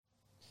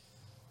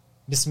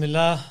بسم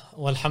الله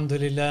والحمد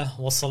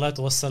لله والصلاة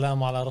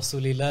والسلام على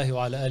رسول الله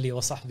وعلى آله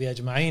وصحبه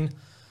أجمعين.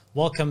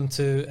 Welcome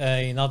to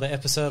another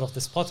episode of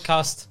this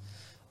podcast.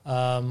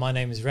 My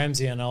name is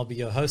Ramzi and I'll be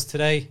your host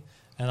today.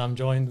 And I'm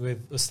joined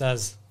with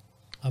Ustaz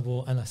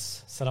Abu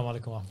Anas. Assalamu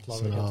alaikum wa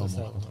rahmatullahi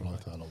wa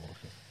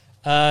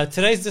barakatuh.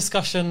 Today's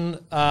discussion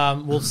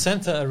will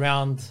center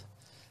around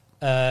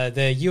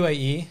the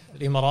UAE,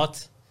 the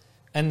Emirat,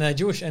 and the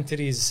Jewish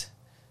entities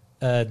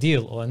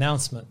deal or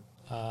announcement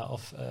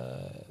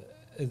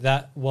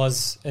that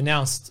was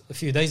announced a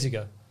few days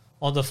ago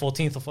on the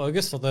 14th of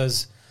August. For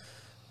those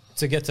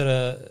to get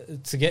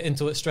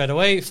into it straight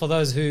away, for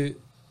those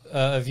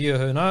of you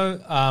who know,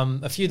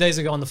 a few days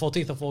ago on the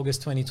 14th of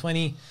August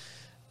 2020,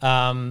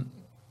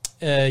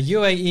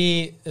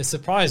 UAE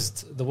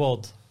surprised the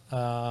world,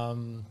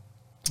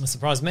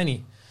 surprised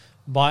many,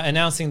 by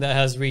announcing that it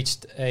has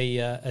reached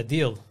a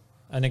deal,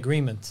 an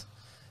agreement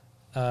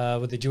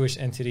with the Jewish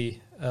entity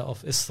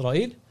of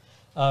Israel,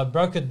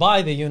 brokered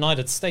by the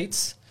United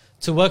States,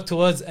 to work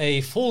towards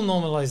a full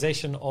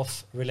normalization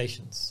of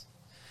relations.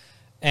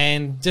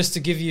 And just to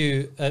give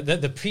you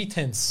the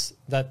pretense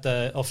that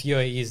of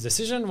UAE's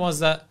decision was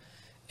that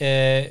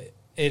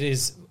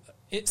it's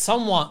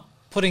somewhat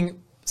putting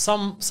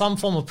some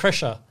form of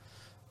pressure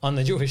on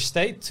the Jewish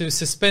state to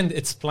suspend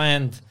its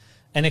planned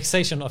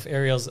annexation of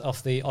areas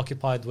of the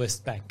occupied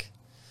West Bank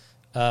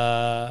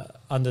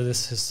under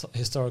this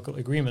historical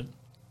agreement.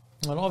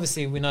 And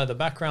obviously we know the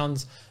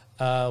backgrounds.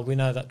 We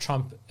know that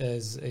Trump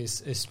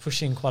is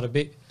pushing quite a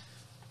bit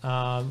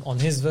on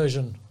his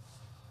version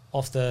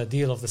of the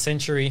deal of the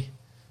century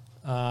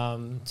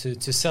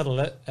to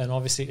settle it. And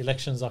obviously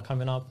elections are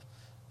coming up.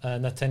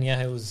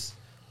 Netanyahu's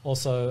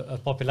also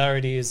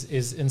popularity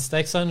is in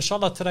stake. So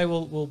inshallah today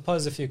we'll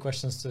pose a few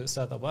questions to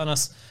Ustad Abu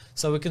Anas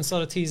so we can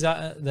sort of tease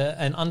out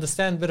and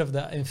understand a bit of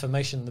the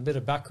information, a bit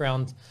of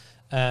background,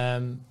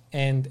 and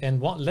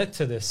what led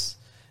to this.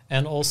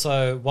 And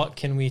also, what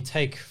can we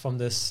take from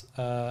this?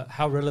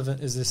 How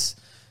relevant is this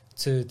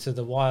to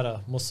the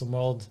wider Muslim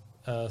world,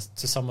 to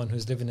someone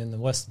who's living in the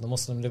West, the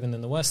Muslim living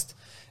in the West,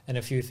 and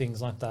a few things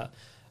like that.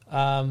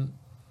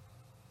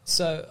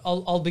 So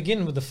I'll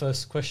begin with the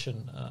first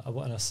question, Abu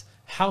Anas.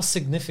 How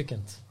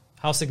significant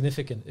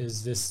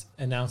is this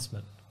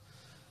announcement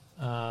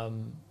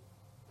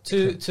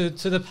to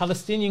the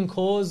Palestinian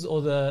cause or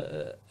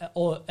the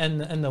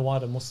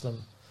wider Muslim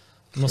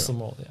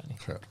world?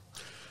 يعني.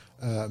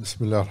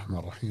 بسم الله الرحمن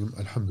الرحيم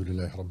الحمد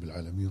لله رب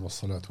العالمين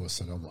والصلاة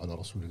والسلام على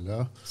رسول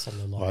الله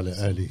وعلى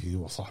آله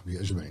وصحبه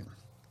أجمعين.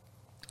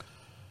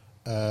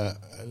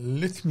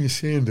 Let me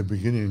say in the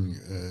beginning,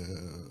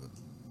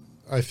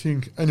 I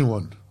think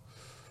anyone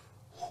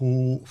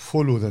who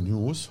follow the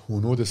news, who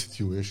know the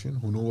situation,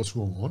 who know what's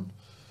going on,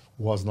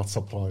 was not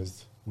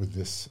surprised with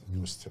this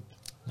news step.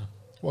 No.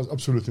 It was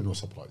absolutely no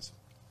surprise.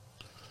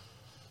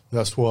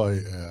 That's why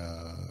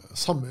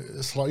some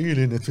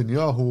Israeli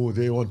Netanyahu,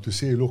 they want to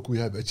say, look, we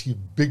have achieved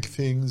big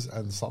things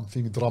and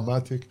something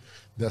dramatic.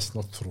 That's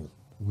not true.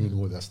 We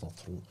know that's not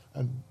true.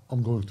 And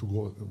I'm going to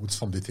go with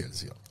some details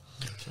here.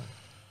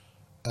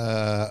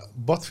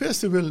 But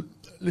first of all,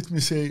 let me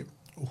say,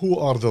 who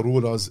are the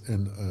rulers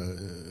in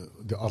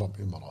the Arab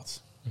Emirates?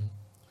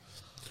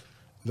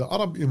 The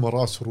Arab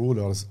Emirates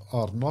rulers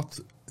are not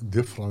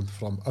different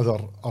from other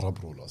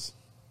Arab rulers.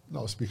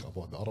 Now speak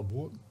about the Arab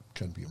world.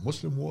 Can be a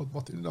Muslim world,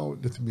 but now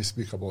let me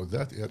speak about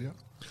that area.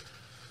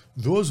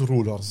 Those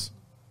rulers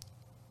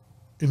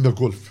in the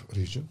Gulf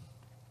region,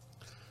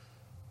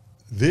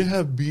 they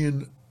have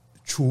been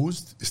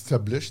chosen,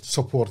 established,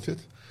 supported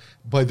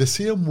by the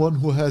same one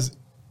who has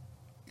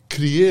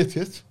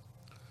created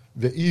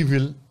the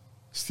evil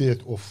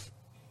state of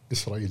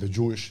Israel, the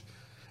Jewish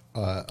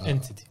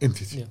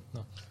entity. Yeah,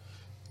 no.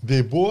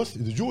 They both,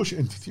 the Jewish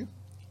entity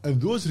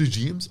and those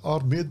regimes,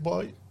 are made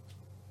by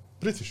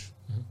British.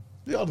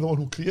 They are the one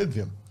who create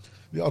them.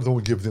 They are the one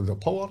who give them the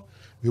power.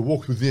 They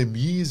work with them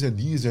years and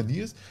years and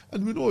years.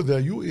 And we know the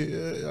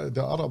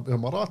Arab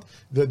Emirat,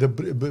 the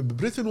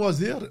Britain was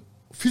there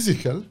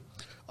physical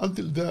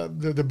until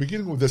the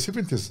beginning of the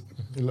 70s,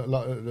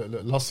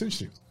 last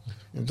century.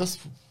 In just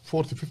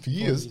 40, 50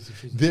 years,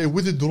 they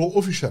withdraw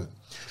official.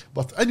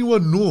 But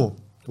anyone know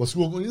what's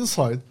going on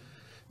inside,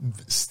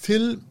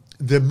 still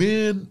the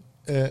main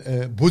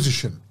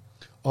position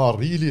are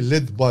really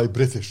led by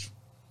British.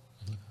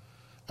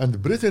 And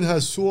Britain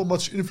has so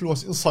much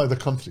influence inside the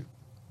country.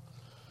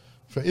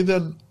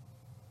 فإذا,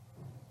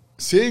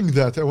 saying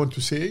that, I want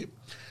to say,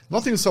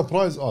 nothing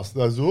surprises us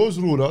that those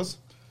rulers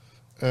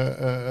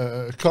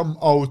come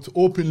out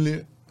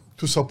openly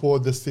to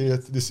support the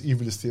state, this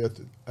evil state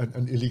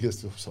and illegal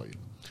state of Israel.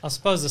 I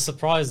suppose the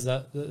surprise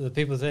that the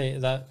people say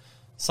that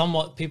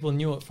somewhat people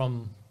knew it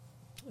from,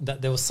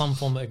 that there was some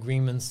form of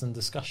agreements and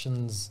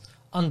discussions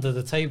under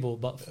the table,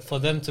 but for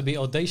them to be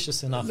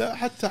audacious enough. لا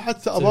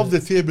حتى above the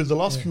table the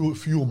last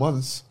few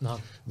months. No.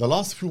 The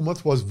last few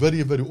months was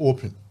very, very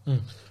open.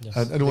 Yes.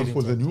 And anyone Leading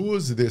for to the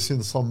news, they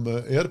sent some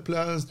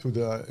airplanes to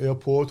the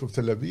airport of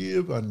Tel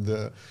Aviv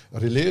and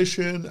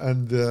relation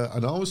and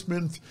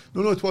announcement.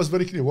 No, it was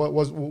very clear.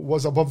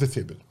 Was above the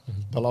table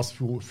the last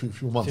few months.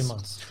 Few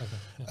months. Okay.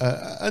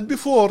 Yeah. And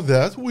before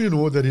that, we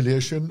know the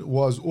relation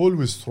was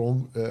always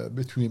strong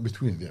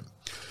between them.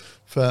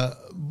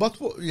 But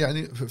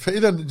يعني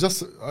فإذا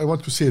just I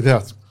want to say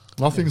that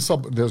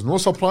there's no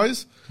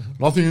surprise,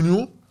 nothing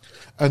new,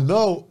 and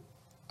now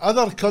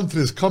other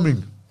countries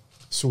coming.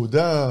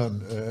 Sudan,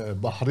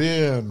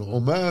 Bahrain,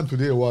 Oman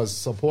today was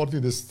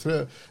supporting this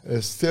step.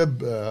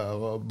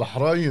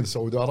 Bahrain,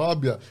 Saudi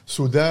Arabia,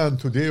 Sudan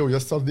today or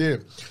yesterday.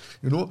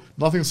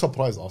 Nothing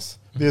surprised us.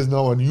 There's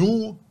now a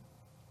new,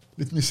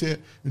 let me say,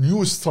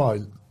 new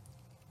style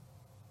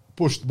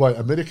pushed by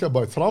America,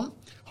 by Trump,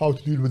 how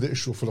to deal with the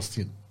issue of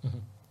Palestine.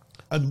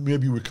 And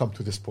maybe we come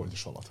to this point,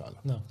 inshallah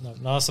ta'ala.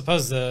 No, I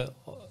suppose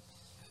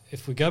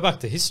if we go back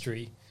to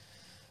history,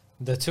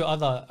 the two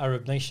other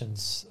Arab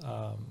nations,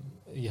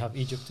 you have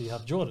Egypt, you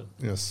have Jordan.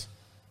 Yes.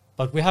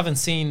 But we haven't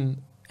seen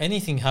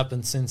anything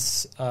happen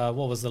since,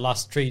 what was the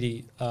last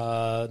treaty?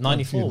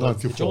 94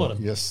 with Jordan.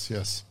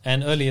 Yes.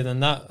 And earlier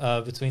than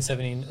that, between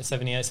 78,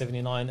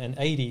 79 and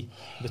 80,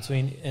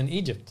 in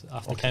Egypt,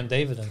 after Camp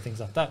David and things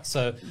like that.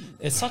 So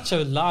it's such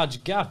a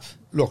large gap.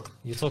 Look,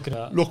 you're talking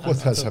about. Look what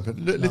has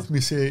happened. Let me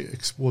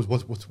expose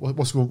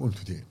what's going on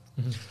today.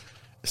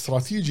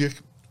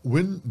 Strategic,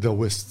 when the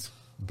West,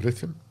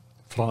 Britain,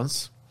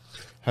 France,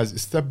 has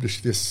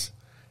established this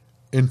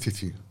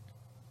entity,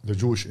 the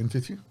Jewish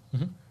entity,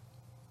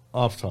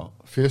 after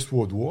First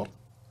World War,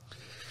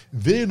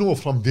 they know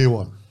from day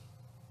one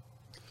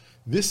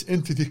this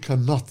entity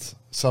cannot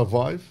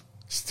survive,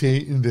 stay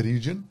in the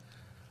region,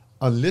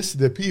 unless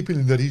the people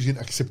in the region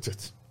accept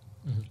it.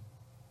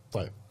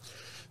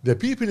 The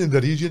people in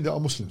the region, they are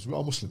Muslims. We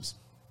are Muslims.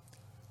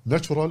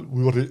 Natural,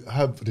 we will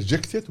have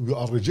rejected, we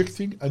are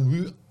rejecting, and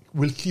we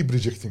will keep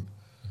rejecting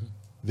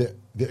the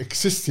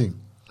existing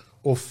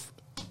of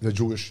the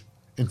Jewish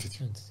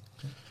entity.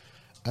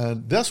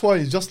 And that's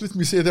why, just let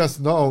me say that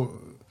now,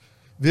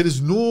 there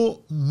is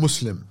no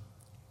Muslim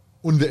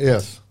on the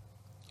earth,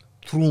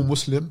 true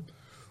Muslim,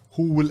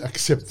 who will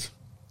accept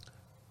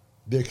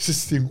the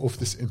existing of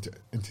this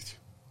entity.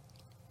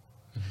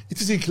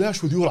 It is in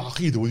clash with your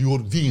aqeedah, with your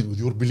deen, with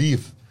your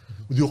belief,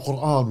 with your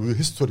Quran, with your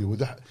history.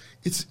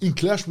 It's in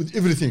clash with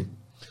everything.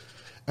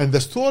 And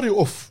the story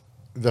of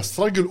the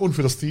struggle on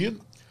Palestine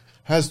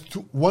has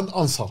one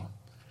answer.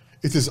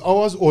 It is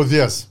ours or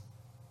theirs.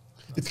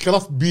 It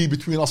cannot be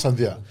between us and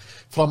theirs.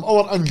 From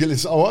our angle,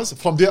 it's ours.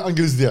 From their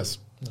angle, it's theirs.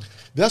 No.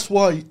 That's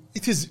why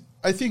it is.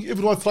 I think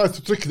everyone tries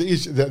to trick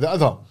the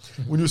other.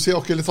 When you say,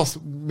 okay, let us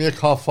make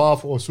half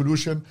or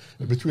solution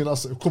between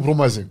us,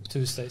 compromising.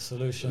 Two-state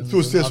solution.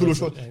 Two-state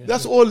solution.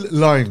 That's all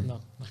lying.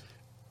 No.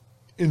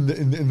 In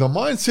the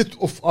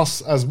mindset of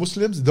us as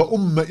Muslims, the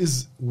Ummah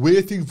is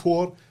waiting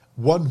for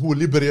one who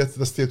liberates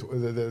the state,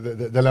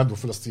 the land of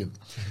Palestine.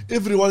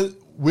 Everyone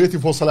waiting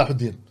for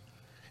Salahuddin.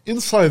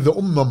 Inside the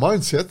Ummah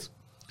mindset,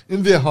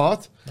 in their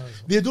heart,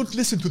 they don't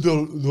listen to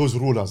those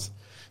rulers.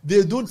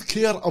 They don't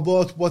care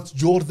about what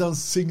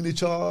Jordan's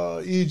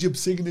signature,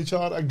 Egypt's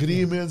signature,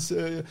 agreements,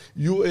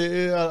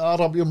 UAE,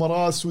 Arab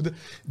Emirates.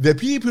 The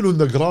people on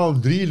the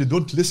ground really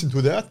don't listen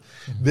to that.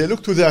 They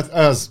look to that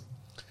as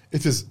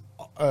it is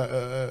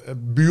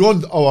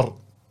beyond our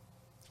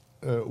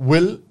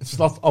will. It's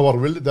not our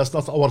will. That's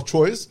not our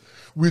choice.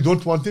 We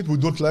don't want it. We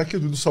don't like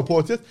it. We don't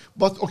support it.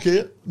 But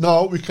okay,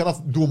 now we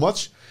cannot do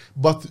much.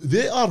 But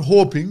they are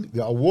hoping,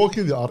 they are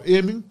working, they are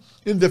aiming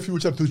in the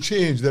future to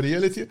change the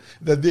reality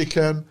that they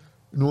can,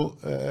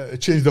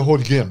 change the whole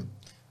game.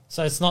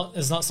 So it's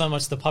not so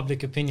much the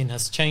public opinion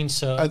has changed.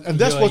 So and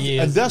that's what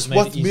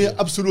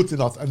absolutely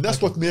not. And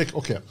that's what make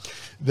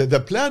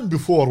The plan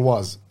before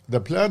was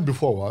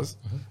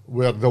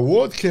where the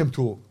world came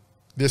to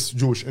this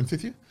Jewish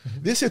entity.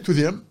 They said to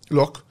them,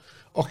 look,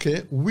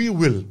 okay, we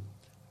will,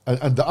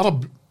 and the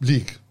Arab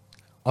League,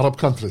 Arab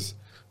countries,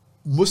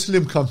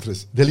 Muslim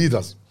countries, the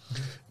leaders,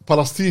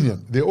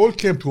 Palestinian, they all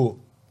came to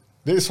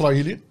the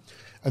Israeli,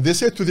 and they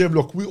said to them,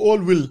 look, we all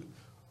will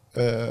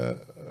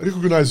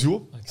recognize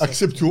you,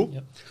 accept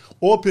you,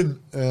 open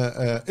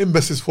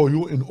embassies for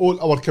you in all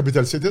our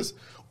capital cities,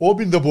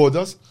 open the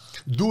borders,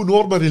 do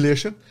normal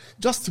relation,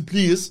 just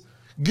please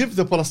give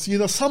the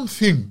Palestinians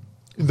something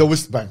in the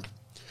West Bank.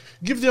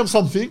 Give them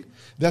something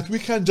that we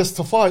can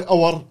justify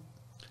our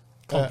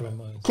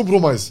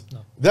compromise. No.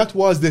 That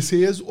was the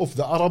says of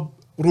the Arab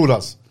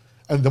rulers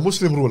and the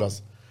Muslim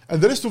rulers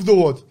and the rest of the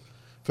world.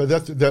 For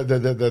that,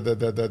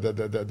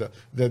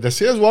 the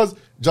says was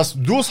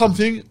just do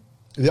something.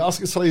 They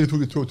ask Israel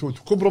to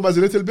compromise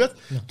a little bit,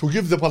 to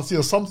give the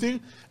Palestinians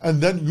something,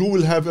 and then you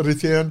will have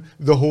retain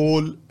the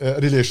whole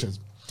relations.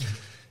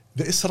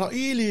 The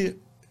Israeli,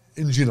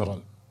 in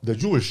general, the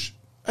Jewish,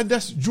 and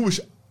that's Jewish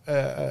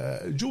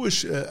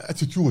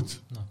attitude.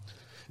 No.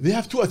 They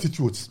have two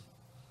attitudes.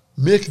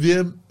 Make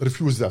them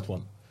refuse that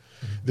one.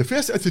 The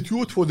first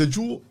attitude for the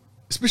Jew,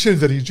 especially in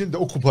the region, the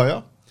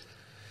occupier,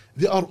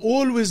 they are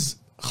always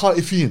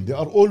خائفين. They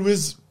are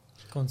always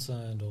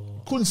concerned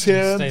or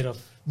concerned. state of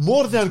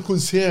More than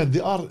concerned, they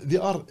are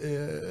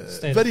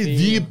state very of fear.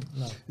 deep,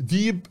 No.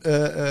 deep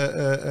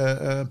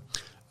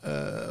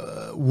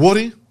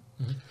worry,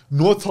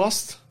 no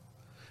trust.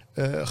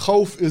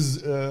 خوف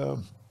is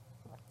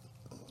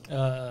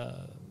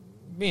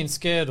Being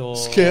scared or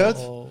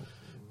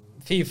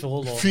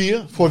fearful or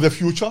fear for the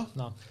future.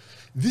 no.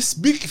 This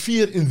big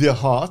fear in their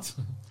heart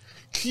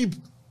keep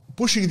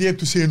pushing them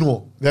to say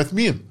no. That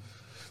means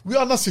we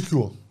are not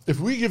secure. If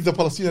we give the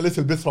Palestinians a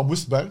little bit from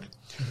West Bank,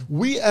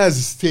 we as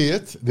a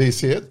state, they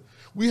said,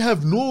 we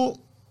have no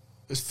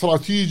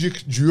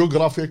strategic,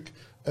 geographic,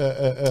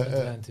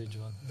 Advantage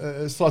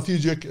one.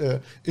 strategic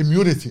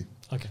immunity.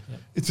 Okay. Yeah.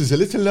 It is a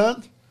little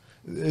land.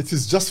 It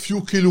is just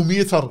few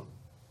kilometers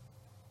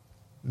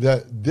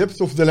the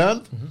depth of the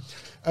land,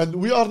 and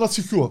we are not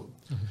secure.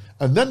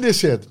 And then they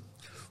said,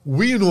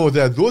 we know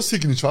that those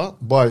signatures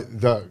by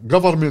the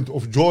government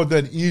of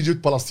Jordan,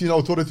 Egypt, Palestinian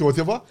Authority,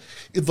 whatever,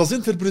 it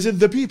doesn't represent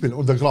the people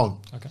on the ground.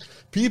 Okay.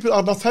 People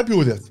are not happy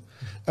with it.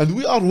 And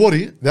we are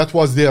worried, that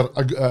was their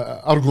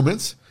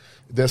arguments,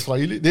 the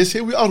Israeli. They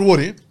say we are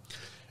worried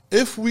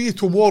if we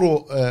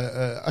tomorrow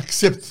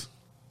accept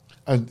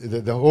and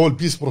the whole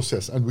peace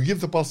process and we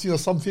give the Palestinians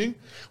something,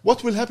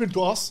 what will happen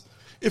to us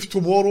if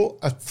tomorrow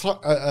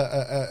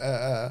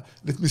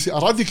let me say a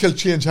radical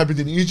change happened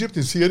in Egypt,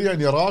 in Syria,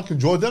 in Iraq, in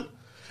Jordan,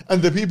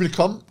 and the people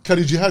come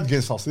carry jihad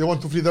against us. They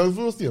want to free the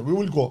Palestinians. We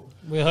will go.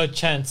 We heard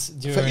chants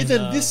during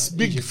فإذا this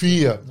big Egypt.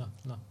 fear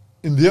No.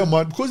 in their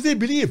mind, because they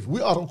believe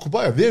we are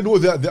occupier. They know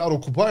that they are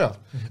occupier,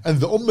 and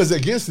the ummah is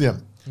against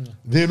them.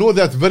 They know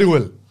that very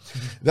well.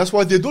 That's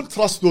why they don't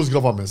trust those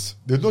governments.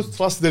 They don't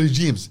trust the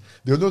regimes.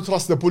 They don't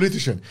trust the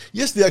politician.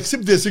 Yes, they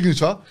accept their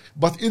signature,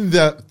 but in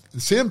the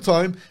same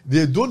time,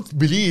 they don't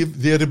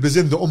believe they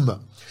represent the ummah.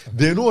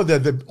 They know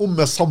that the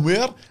ummah is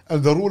somewhere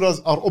and the rulers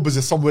are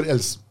opposite somewhere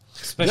else.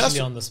 Especially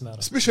on this matter.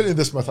 Especially in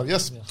this matter,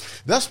 yes. Yeah.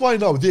 That's why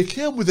now they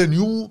came with a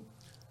new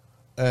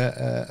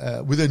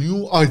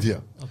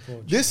idea.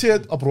 Approach. They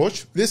said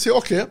approach. They say,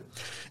 okay,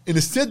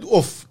 instead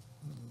of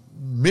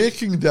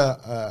making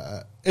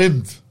the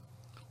end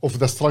of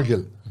the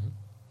struggle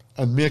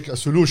and make a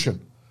solution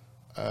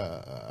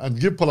and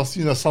give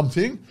Palestinians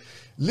something,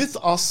 let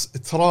us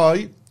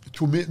try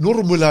to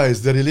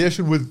normalize the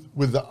relation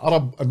with the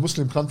Arab and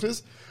Muslim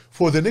countries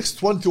for the next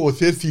 20 or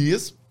 30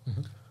 years.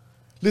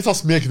 Let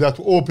us make that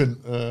open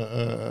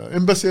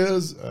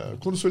embassies,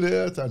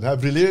 consulate, and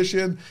have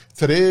relation,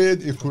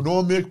 trade,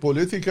 economic,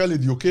 political,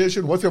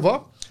 education,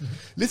 whatever.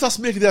 Let us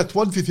make that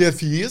 20,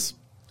 30 years.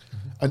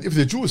 And if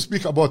the Jews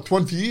speak about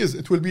 20 years,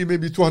 it will be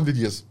maybe 200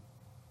 years.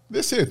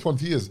 They say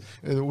 20 years.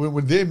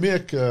 When they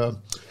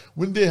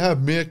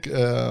have make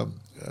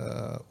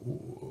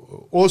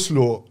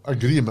Oslo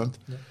agreement,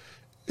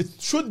 it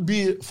should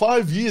be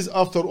 5 years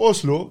after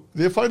Oslo,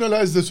 they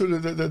finalize the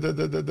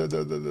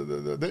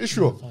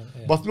issue. Yeah.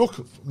 But look,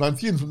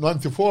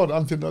 1994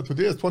 until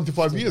today is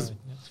 25 years. Yeah.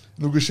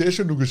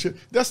 Negotiation.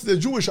 That's the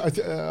Jewish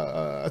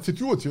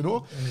attitude, you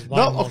know. Buying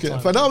Now, more okay, time.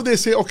 for now they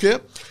say, okay,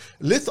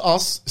 let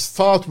us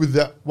start with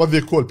what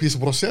they call peace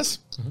process,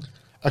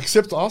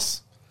 accept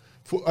us,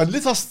 and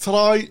let us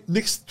try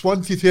next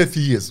 20, 30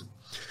 years.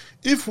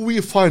 If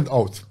we find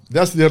out,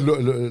 that's their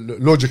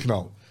logic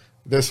now,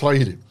 the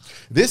Israeli.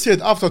 They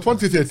said after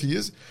 20, 30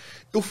 years,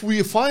 if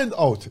we find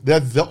out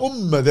that the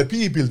ummah, the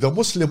people, the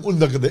Muslim,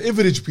 the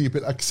average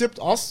people accept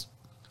us,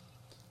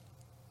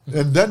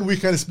 and then we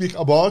can speak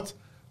about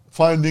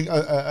finding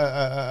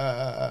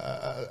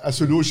a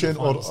solution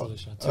Find or a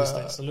solution,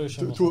 two-state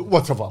solution, to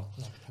whatever.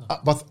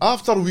 But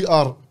after we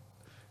are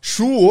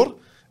sure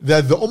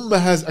that the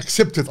ummah has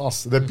accepted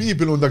us, the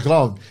people on the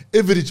ground,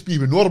 average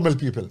people, normal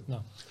people,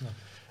 No.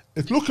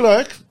 it looks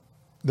like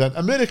that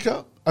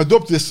America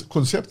adopt this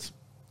concept,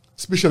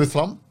 especially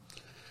Trump,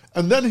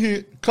 and then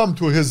he come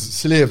to his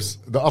slaves,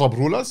 the Arab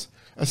rulers,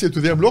 and say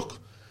to them, look,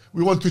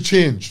 we want to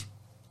change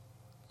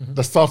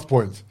the start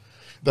point.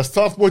 The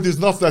start point is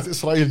not that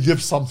Israel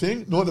gives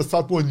something. No, the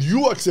start point,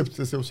 you accept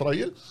this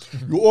Israel,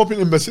 you open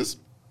embassies,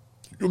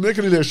 you make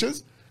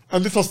relations,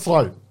 and let us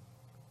try.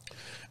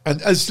 And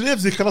as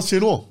slaves, they cannot say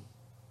no.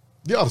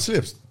 They are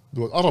slaves.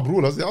 The Arab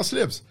rulers, they are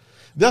slaves.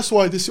 That's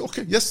why they say,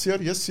 okay, yes, sir,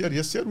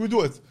 we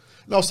do it.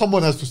 Now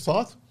someone has to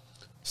start.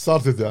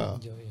 Started the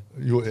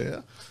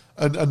UAE.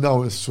 And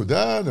now it's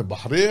Sudan,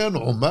 Bahrain,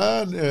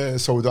 Oman,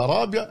 Saudi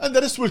Arabia, and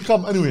the rest will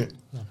come anyway.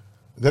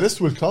 The rest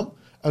will come,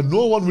 and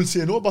no one will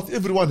say no, but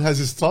everyone has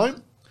his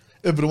time.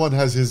 Everyone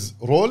has his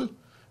role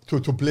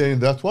to play in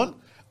that one.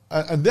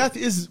 And that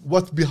is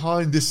what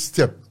behind this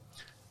step.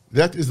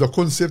 That is the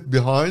concept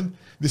behind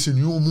this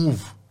new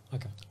move.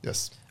 Okay.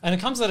 Yes. And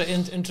it comes at an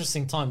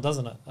interesting time,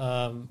 doesn't it?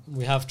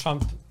 We have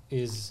Trump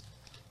is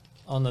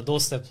on the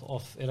doorstep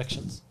of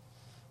elections.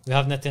 We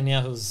have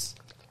Netanyahu's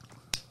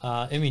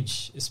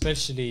image,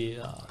 especially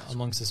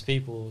amongst his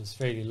people, is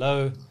fairly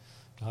low.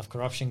 You have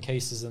corruption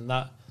cases and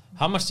that.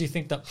 How much do you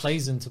think that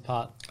plays into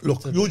part?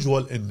 Look, to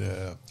usual in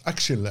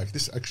action like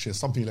this, action,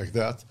 something like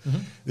that,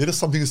 there is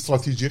something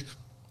strategic,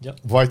 Yep.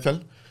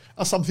 vital,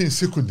 and something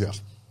secondary.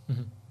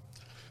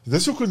 The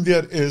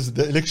secondary is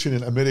the election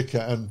in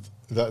America and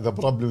the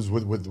problems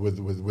with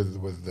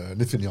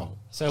Netanyahu.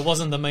 So it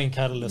wasn't the main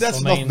catalyst.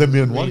 That's or not the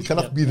main one. reason.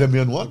 Cannot be the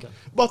main one. Okay.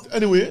 But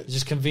anyway, It's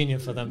just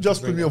convenient for them. to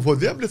just bring convenient it. for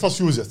them. Let us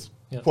use it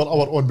Yeah. for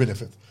our own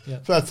benefit.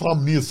 Yeah.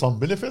 Trump needs some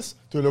benefits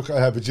to look. I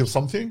have achieved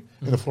something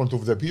in front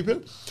of the people,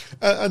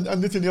 and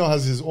Netanyahu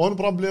has his own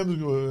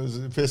problems,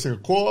 facing a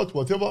court,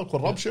 whatever,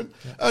 corruption,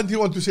 and he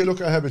wants to say,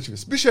 look, I have achieved.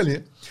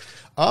 Especially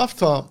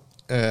after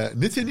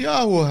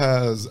Netanyahu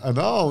has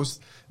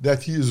announced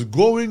that he is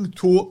going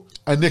to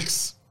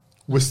annex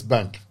West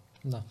Bank,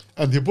 No.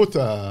 and he put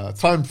a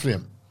time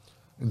frame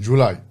in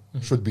July.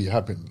 Should be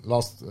happen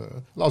last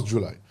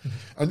July,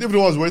 and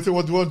everyone was waiting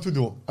what do you want to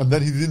do, and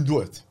then he didn't do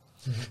it.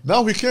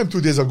 Now he came 2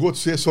 days ago to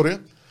say, sorry,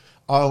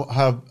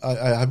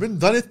 I haven't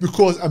done it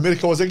because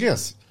America was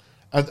against,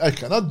 and I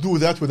cannot do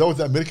that without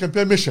the American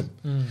permission.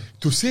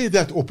 To say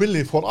that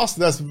openly for us,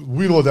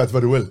 we know that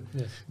very well.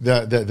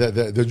 Yes.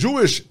 The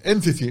Jewish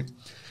entity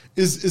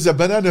is a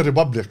banana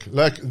republic,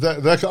 like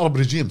Arab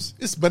regimes.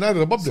 It's banana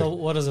republic. So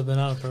what is a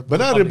banana republic?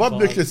 Banana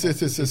republic is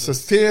a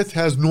state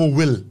has no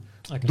will.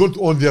 Okay. Don't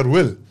own their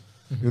will.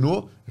 You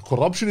know,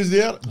 corruption is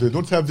there. They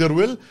don't have their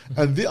will,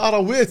 and they are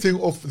awaiting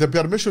of the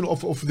permission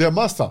of their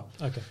master.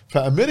 Okay.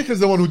 America is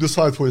the one who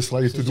decides for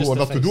Israel to do just or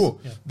the not to face. do.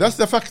 Yeah. That's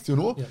the fact, you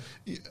know.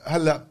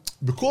 Yeah.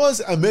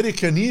 Because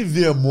America needs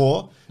them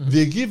more,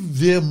 they give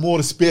them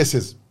more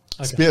space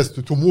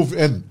to move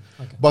in.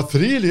 Okay. But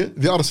really,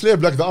 they are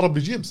slave like the Arab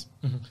regimes.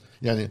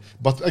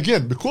 But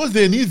again, because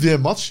they need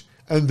them much,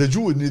 and the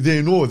Jews,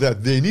 they know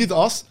that they need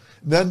us,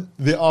 then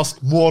they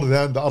ask more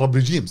than the Arab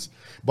regimes.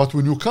 But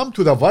when you come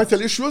to the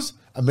vital issues,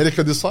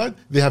 America decide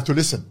they have to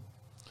listen.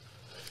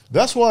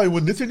 That's why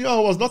when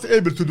Netanyahu was not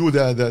able to do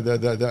the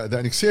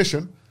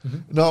annexation,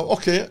 now,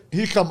 okay,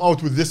 he come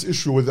out with this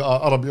issue with the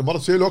Arab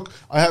Emirates, say, look,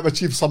 I have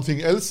achieved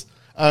something else,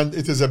 and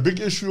it is a big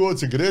issue,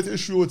 it's a great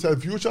issue, it's a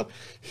future.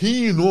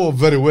 He know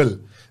very well,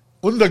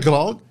 on the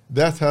ground,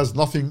 that has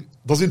nothing,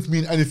 doesn't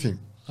mean anything.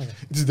 Okay.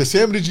 It is the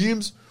same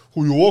regimes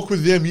who you work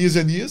with them years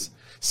and years,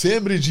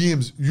 same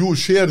regimes you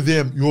share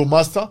them, your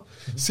master,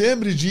 same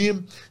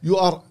regime you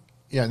are.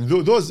 Yani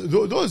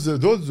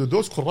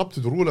those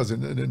corrupted rulers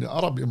in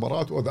Arab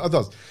Emirates or the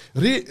others,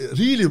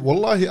 really,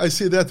 wallahi, I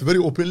say that very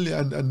openly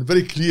and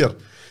very clear.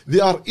 They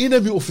are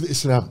enemy of the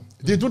Islam.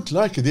 They don't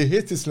like it. They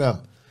hate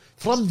Islam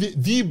from the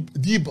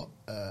deep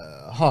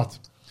heart.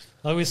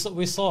 Like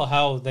we saw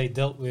how they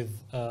dealt with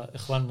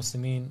Ikhwan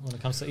Muslimin when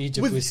it comes to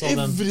Egypt. With we saw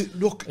them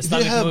look,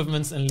 Islamic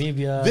movements in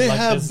Libya. They like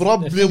have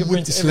problem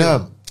with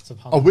Islam.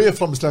 Away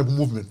from Islamic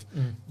movement.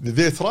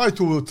 They try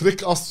to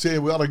trick us, say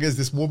we are against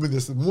this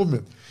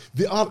movement.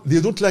 They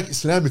don't like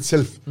Islam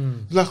itself.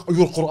 Like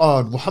your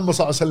Quran, Muhammad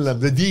sallallahu alaihi wasallam,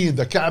 the Deen,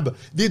 the Kaaba.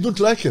 They don't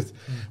like it.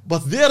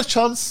 But their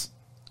chance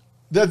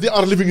that they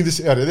are living in this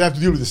area, they have to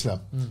deal with Islam.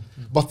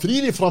 But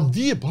really, from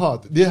deep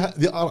heart, they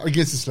are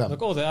against Islam.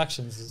 Like all their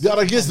actions. They are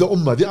against the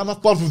Ummah. They are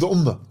not part of the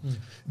Ummah.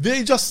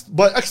 They just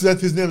by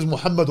accident his name is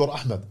Muhammad or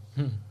Ahmad,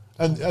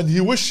 and he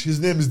wish his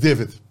name is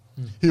David.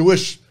 He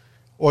wish.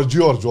 Or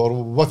George or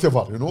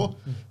whatever, you know.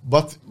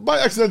 But by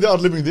accident they are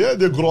living there,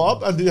 they grow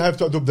up and they have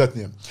to adopt that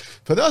name.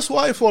 So that's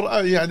why for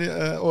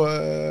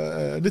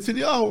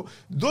Netanyahu,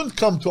 don't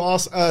come to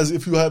us as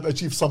if you have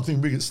achieved something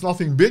big. It's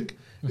nothing big.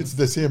 It's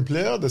the same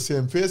player, the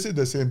same faces,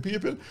 the same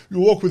people.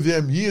 You work with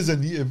them years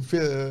and years,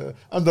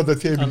 under the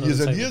table, years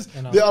and years.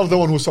 They are the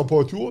one who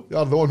support you. They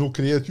are the one who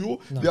create you.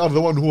 They are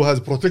the one who has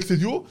protected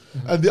you.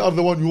 And they are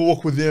the one who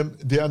work with them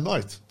day and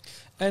night.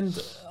 And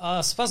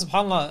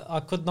subhanAllah,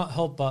 I could not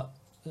help but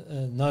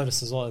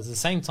notice as well. At the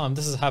same time,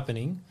 this is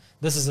happening.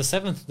 This is the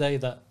 7th day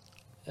that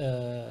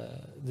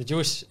the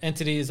Jewish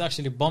entity is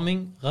actually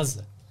bombing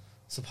Gaza.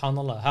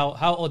 Subhanallah,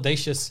 how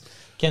audacious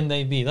can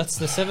they be? That's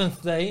the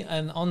 7th day,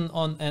 and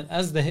and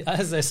as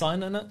they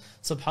sign on it,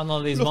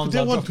 Subhanallah, these bombs they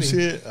are want dropping.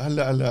 to say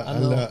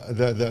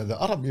the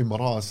Arab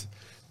Emirates.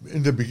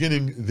 In the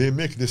beginning, they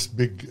make this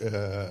big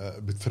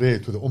betray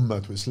to the Ummah,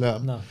 to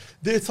Islam. No.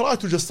 They try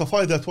to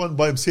justify that one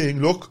by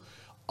saying, look,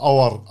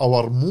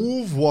 our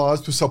move was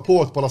to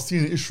support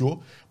Palestinian issue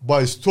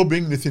by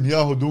stopping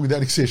Netanyahu doing the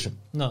annexation.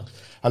 No.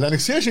 And the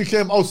annexation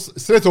came out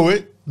straight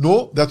away.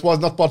 No, that was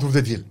not part of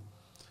the deal.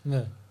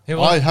 No.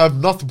 I have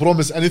not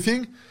promised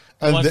anything.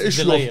 And the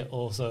issue delay it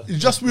also.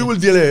 Just we will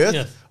delay it.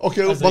 Yes.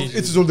 Okay, As but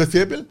it is on the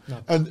table. No.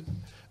 And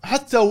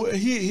حتى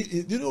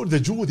he you know, the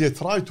Jews, they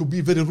try to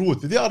be very rude.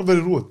 They are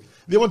very rude.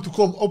 They want to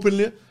come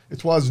openly.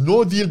 It was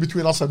no deal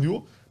between us and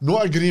you. No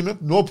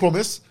agreement, no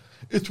promise.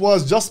 It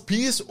was just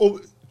peace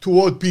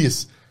toward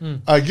peace.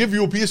 I give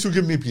you peace, you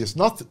give me peace,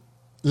 not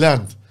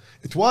land.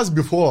 It was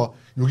before,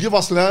 you give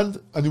us land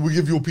and we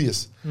give you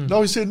peace.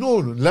 Now he said, no,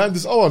 land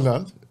is our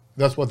land.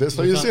 That's what the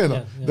Israelis say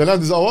now. Yeah. The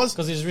land is ours.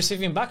 Because he's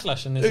receiving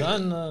backlash in his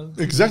own.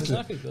 Exactly.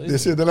 Isn't They it?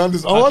 say the land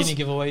is How can ours. you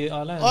give away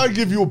our land? I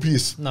give you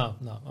peace. No,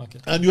 okay.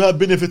 And you have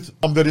benefit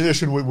from the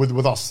relation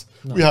with us.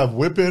 No. We have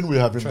weapon, we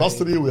have Trade.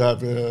 industry, we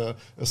have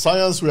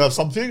science, we have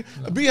something.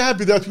 Be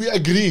happy that we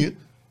agree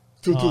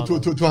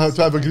to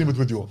have agreement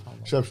with you.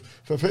 شايف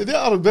they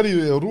are very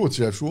roots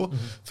شايف شو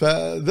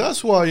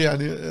that's why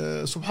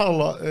يعني سبحان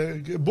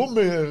الله boom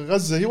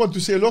Gaza he want to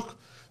say look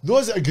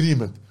those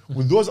agreement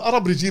when those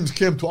Arab regimes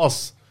came to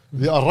us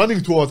they are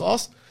running towards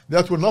us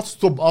that will not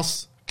stop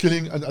us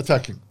killing and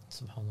attacking.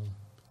 Subhanallah.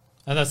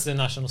 And that's the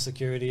national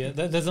security.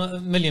 There's a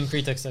million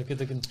pretexts they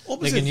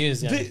can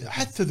use. They,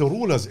 حتى the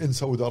rulers in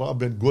Saudi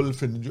Arabia and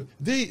Gulf and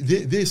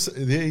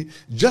they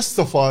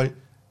justify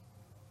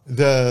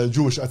the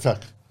Jewish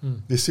attack.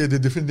 They say they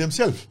defend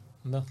themselves.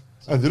 No.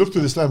 And they look to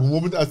the Islamic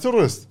movement as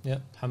terrorists. Yeah,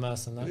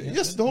 Hamas and that. Yeah.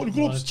 Yes, the whole They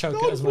wanna groups. choke The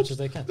it whole as groups. much as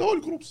they can. The whole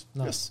groups.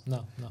 No, Yes. no.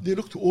 They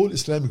look to all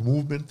Islamic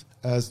movement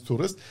as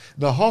terrorists.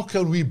 Now, how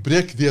can we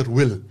break their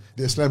will,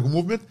 the Islamic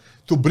movement,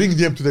 to bring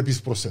them to the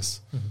peace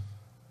process?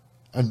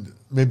 And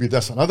maybe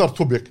that's another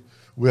topic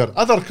where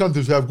other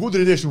countries who have good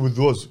relation with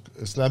those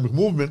Islamic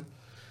movement,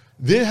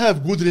 they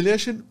have good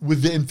relation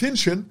with the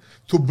intention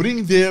to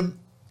bring them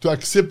to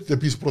accept the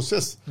peace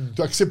process,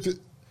 to accept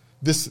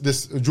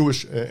this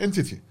Jewish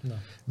entity. No.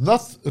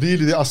 Not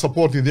really they are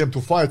supporting them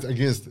to fight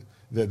against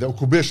the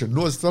occupation.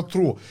 No, it's not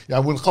true.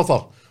 يعني when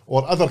Qatar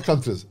or other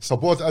countries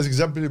support, as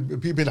example,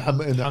 people in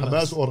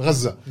Hamas or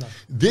Gaza, No.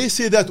 they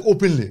say that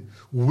openly.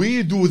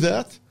 We do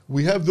that.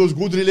 We have those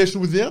good relations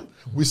with them.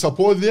 We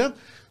support them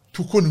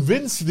to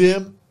convince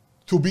them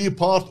to be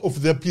part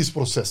of the peace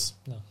process.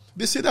 No.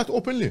 They say that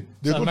openly.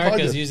 They So don't America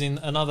hide is it. using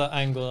another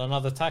angle,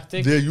 another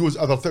tactic. They use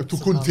other things to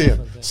Somehow contain.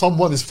 different, yeah.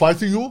 Someone is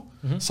fighting you,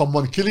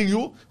 someone killing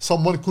you,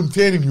 someone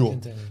containing you,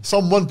 Containing.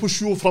 someone push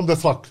you from the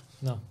truck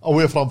No.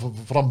 away from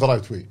the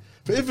right way.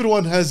 So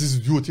everyone has his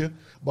duty,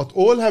 but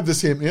all have the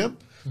same aim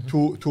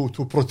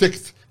to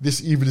protect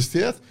this evil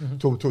state,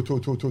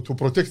 to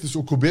protect this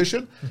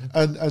occupation,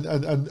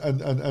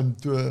 and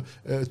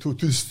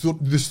to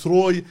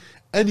destroy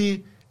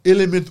any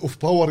element of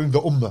power in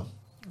the ummah.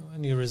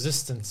 Any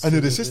resistance. Any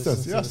to the-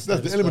 resistance, to yes, the that's the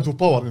status element quo. of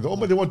power in the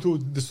ummah. They want to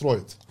destroy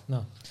it.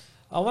 No.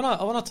 I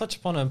wanna touch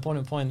upon an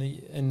important point,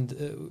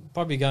 and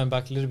probably going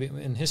back a little bit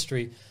in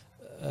history.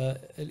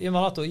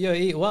 Emirat or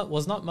UAE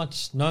was not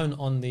much known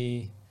on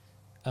the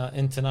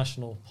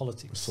international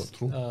politics. So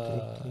true.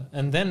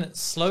 And then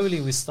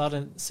slowly we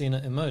started seeing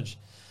it emerge.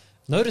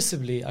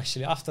 Noticeably,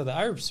 actually, after the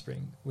Arab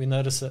Spring, we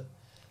noticed it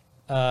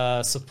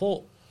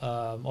support.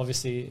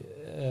 Obviously,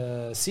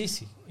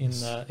 Sisi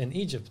in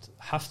Egypt,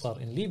 Haftar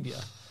in Libya,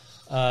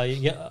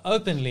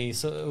 openly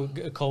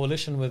a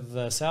coalition with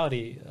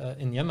Saudi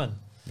in Yemen.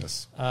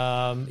 Yes.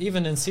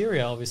 Even in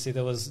Syria, obviously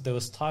there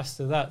was ties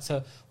to that.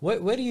 So where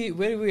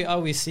are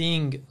we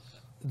seeing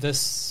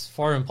this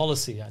foreign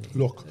policy? Yani,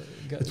 Look,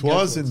 go it was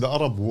towards? in the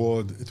Arab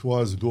world. It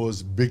was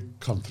those big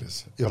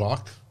countries: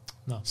 Iraq,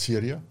 No.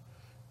 Syria,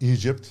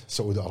 Egypt,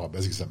 Saudi Arabia,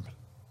 as example.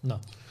 No.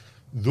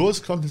 Those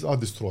countries are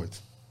destroyed.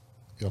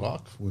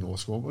 Iraq, we know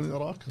what's going on in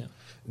Iraq.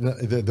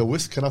 Yeah. The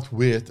West cannot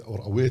wait or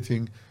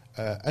awaiting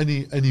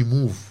any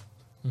move,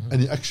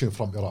 any action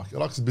from Iraq.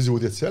 Iraq is busy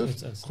with itself,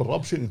 It's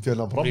corruption,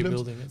 internal problems.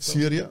 rebuilding itself.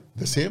 Syria,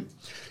 the same.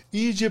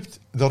 Egypt,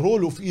 the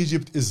role of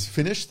Egypt is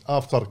finished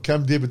after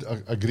Camp David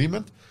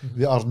agreement.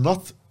 They are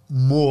not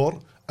more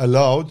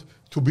allowed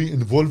to be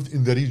involved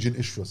in the region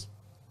issues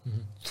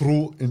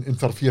through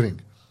interfering.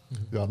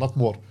 They are not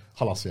more.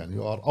 خلاص يعني,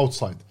 you are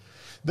outside.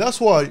 That's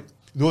why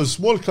those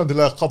small countries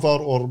like Qatar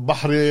or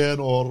Bahrain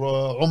or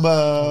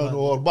Oman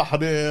or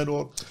Bahrain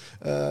or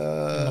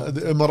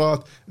the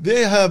Emirates,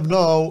 they have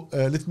now,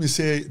 let me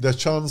say, the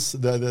chance to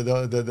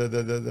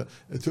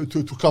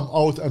come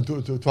out and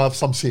to have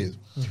some sales.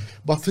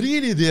 But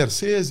really their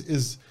sales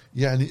is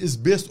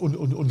based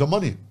on the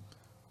money.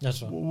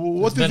 That's right.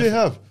 What It's do they benefit.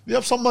 have? They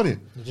have some money.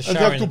 They're just And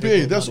they have sharing to the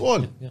pay. people's That's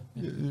money. all.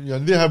 Yeah.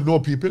 They have no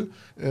people.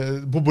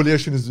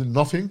 Population is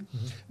nothing.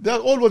 They are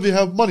all what they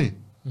have money.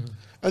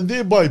 And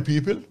they buy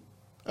people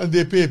and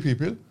they pay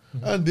people.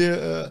 And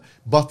they,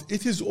 but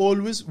it is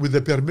always with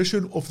the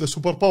permission of the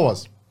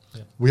superpowers.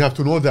 Yeah. We have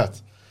to know that.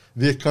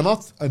 They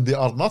cannot and they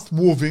are not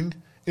moving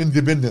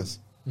independence.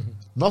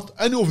 Not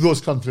any of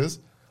those countries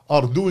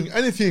are doing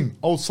anything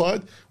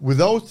outside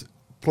without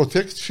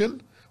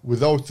protection,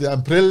 without the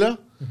umbrella,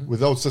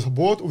 without the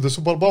support of the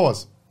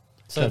superpowers.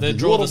 So Can they be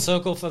draw the Europe.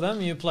 circle for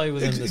them, you play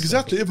within this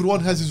Exactly. circle. Everyone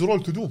has his role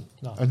to do.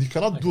 No. And he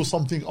cannot do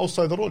something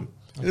outside the role.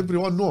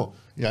 Everyone know.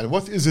 يعني,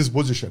 what is his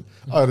position?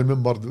 I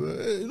remember,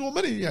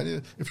 many,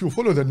 يعني, if you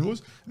follow the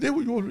news,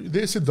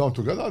 they sit down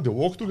together, they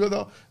walk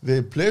together,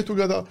 they play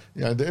together.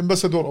 يعني, the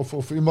ambassador of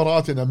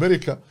Emirates in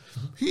America,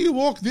 he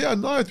walked day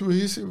and night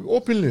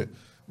openly.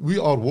 We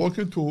are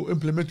working to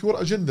implement your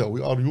agenda.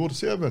 We are your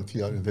servant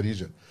here in the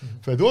region.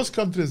 For those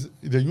countries,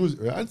 they use,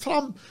 and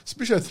Trump,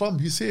 especially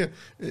Trump, he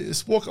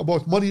spoke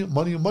about money.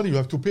 You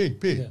have to pay.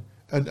 Yeah.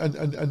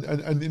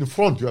 And in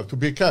front, you have to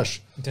pay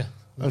cash. Yeah.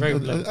 Very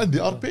and blatant. they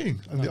are Yeah. paying,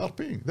 and No. they are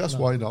paying. That's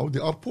No. why now they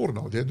are poor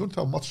now. They don't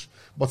have much,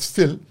 but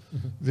still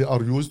they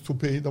are used to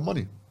pay the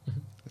money.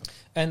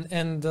 And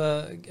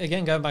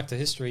again, going back to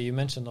history, you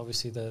mentioned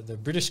obviously the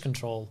British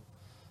control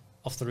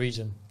of the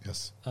region,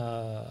 Yes,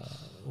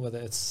 whether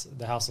it's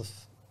the House of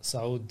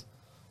Saud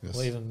yes.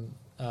 or even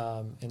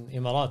in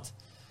Emirat.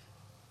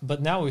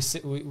 But now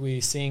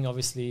we're seeing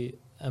obviously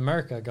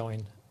America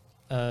going,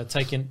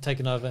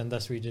 taking over in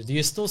this region. Do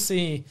you still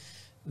see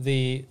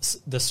the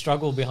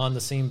struggle behind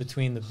the scene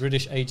between the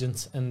British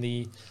agents and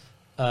the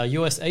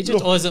US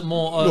agents, or is it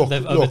more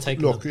they've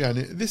overtaken them?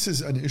 يعني, this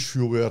is an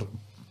issue where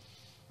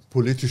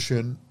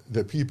politicians,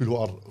 the people who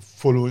are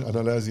following,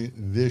 analyzing,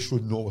 they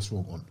should know what's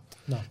going on.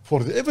 No,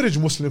 For the average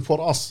Muslim, for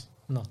us,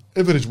 no,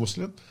 average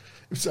Muslim,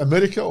 if it's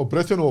America or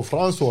Britain or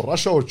France or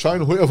Russia or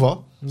China, whoever,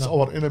 it's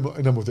No. our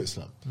enemy of the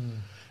Islam.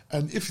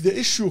 And if the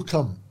issue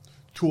come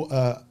to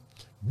a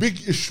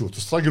big issue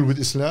to struggle with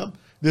Islam,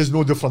 there's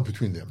no difference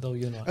between them. they'll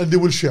unite. And they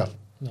will share.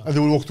 No. And they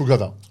will work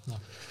together. No.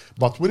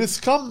 But when it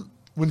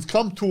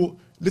come to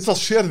let us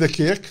share the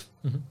cake,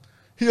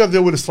 here they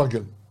will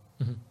struggle.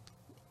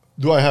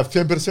 Do I have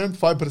 10%,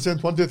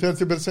 5%, 20%,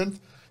 30%?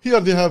 Here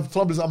they have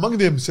troubles among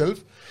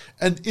themselves.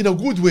 And in a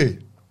good way,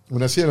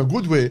 when I say in a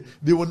good way,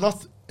 they will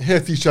not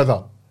hate each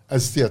other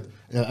as state.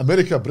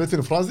 America,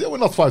 Britain, France, they will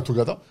not fight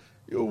together.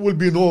 There will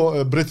be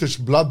no British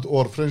blood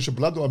or French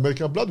blood or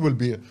American blood will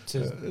be.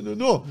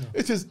 No,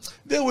 it is.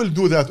 They will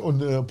do that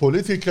on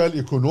political,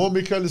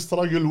 economical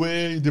struggle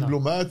way,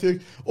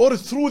 diplomatic, or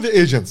through the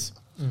agents.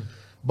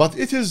 But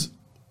it is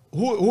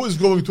who is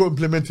going to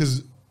implement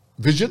his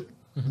vision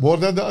more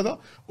than the other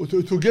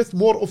to get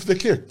more of the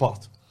cake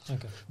part.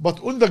 Okay.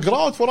 But on the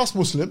ground for us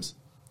Muslims,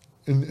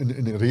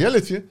 in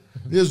reality,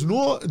 there's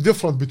no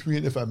difference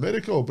between if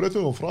America or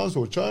Britain or France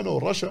or China or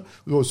Russia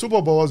or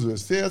superpowers or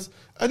states,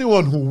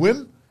 anyone who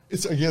win,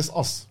 it's against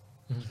us.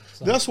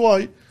 So That's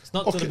why it's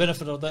not to the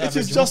benefit of the it is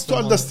average just to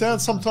Muslim.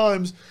 understand.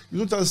 Sometimes you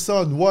don't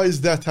understand why is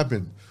that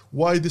happen.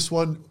 Why this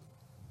one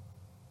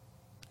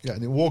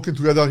walking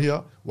together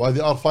here, why they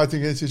are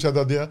fighting against each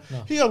other there.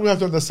 No. Here we have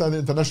to understand the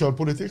international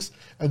politics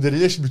and the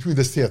relation between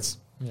the states.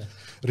 Yeah.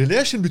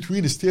 Relation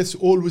between the states,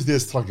 always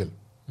there's struggle.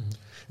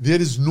 There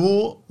is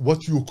no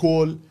what you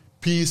call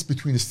peace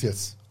between the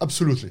states.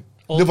 Absolutely.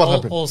 Never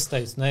happened. All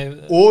states. No,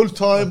 All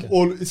time, Okay.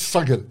 all it's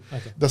struggle.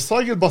 Okay. The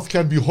struggle but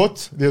can be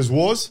hot, there's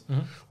wars,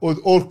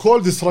 or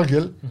cold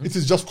struggle, it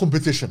is just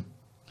competition.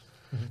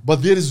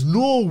 But there is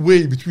no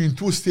way between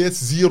two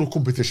states, zero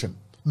competition.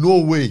 No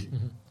way.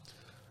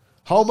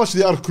 How much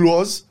they are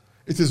close,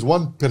 it is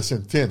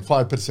 1%, 10,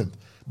 5%.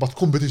 But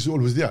competition is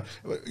always there.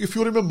 If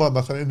you remember,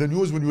 in the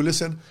news, when you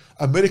listen,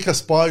 America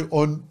spy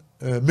on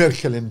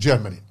Merkel in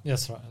Germany.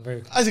 Yes, right.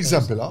 Very. As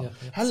example,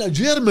 Yeah.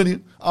 Germany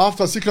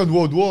after Second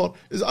World War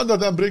is under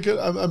the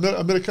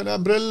American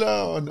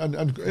umbrella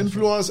and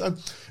influence, and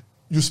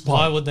you spy.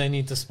 Why would they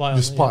need to spy on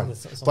You spy.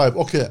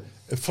 yeah, Okay,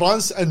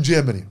 France and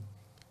Germany,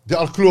 they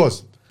are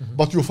close,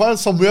 but you find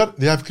somewhere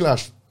they have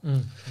clashed.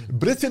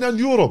 Britain and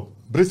Europe.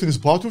 Britain is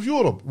part of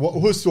Europe.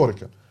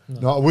 Historical.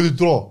 Now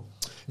withdraw.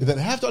 You then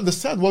have to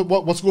understand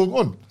what's going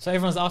on. So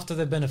everyone's after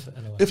their benefit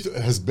anyway. If it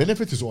has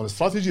benefit, his own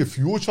strategy,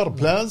 future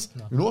plans,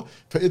 No.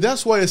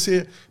 That's why I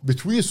say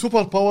between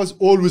superpowers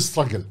always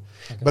struggle.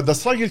 But the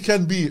struggle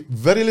can be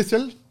very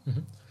little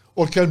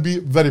or can be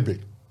very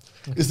big.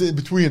 It's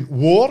between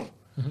war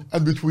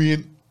and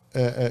between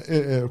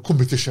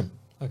competition.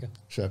 Okay.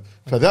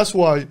 So that's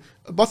why,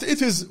 but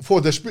it is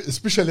for the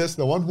specialist,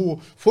 the one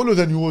who follow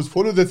the news,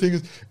 follow the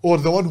things, or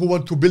the one who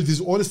want to build his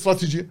own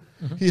strategy.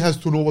 He has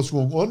to know what's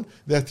going on,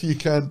 that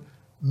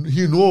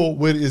he know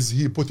where is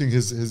he putting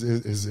his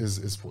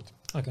foot.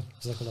 Okay.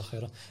 Jazakallah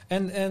khairan.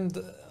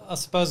 And I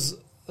suppose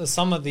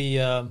some of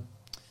the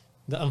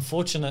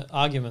unfortunate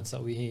arguments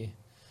that we hear,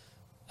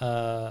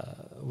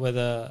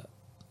 whether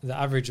the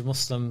average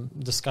Muslim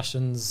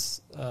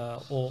discussions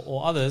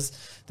or others,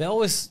 they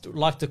always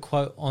like to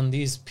quote on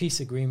these peace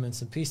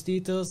agreements and peace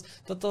details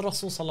that the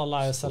Rasul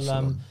sallallahu alaihi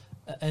wasallam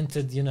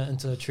entered,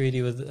 into a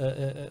treaty with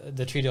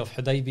the Treaty of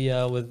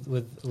Hudaybiyah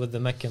with the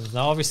Meccans.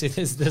 Now, obviously,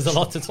 there's a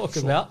lot to talk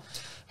about,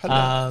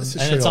 and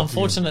it's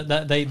unfortunate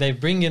that they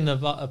bring in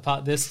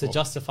about this to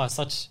justify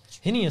such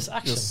heinous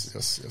actions.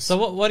 Yes. So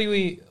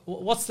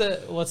what's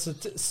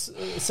the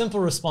simple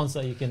response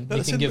that you can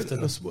give to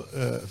this?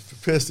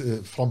 First,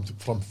 from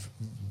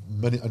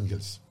many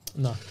angles.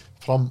 No.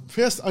 From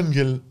first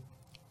angle,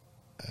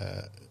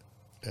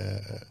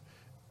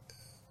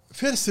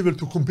 first of all,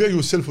 to compare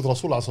yourself with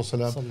Rasulullah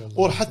sallallahu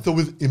or حتى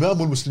with Imam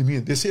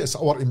al-Muslimin. They say it's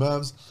our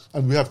Imams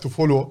and we have to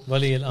follow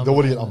Wali al-Amr. the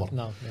Wali al-Amr.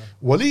 No, yeah.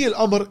 Wali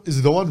al-Amr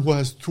is the one who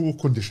has two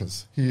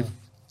conditions. He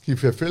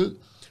fulfill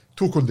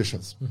two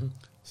conditions.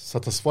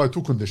 Satisfy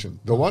two conditions.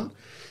 The one,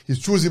 he's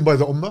chosen by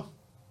the Ummah.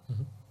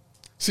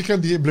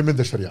 Second, he implement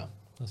the Sharia.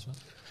 That's right.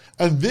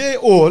 And they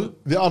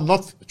are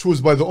not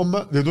chosen by the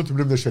Ummah. They don't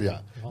implement the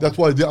Sharia. Wow. That's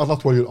why they are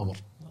not Wali al-Amr.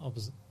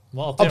 Opposite.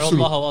 وأطيعوا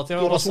الله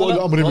وأطيعوا الرسول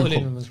وأولي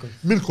الأمر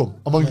منكم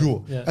among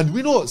you. Yeah. And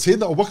we know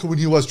Sayyidina Abu Bakr when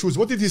he was chosen,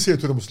 what did he say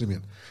to the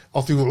Muslimin?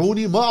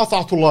 أطيعوني ما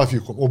أطعت الله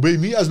فيكم. Obey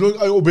me as long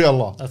as I obey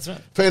Allah. That's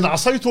right. فإن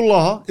عصيت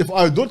الله, if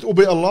I don't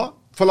obey Allah,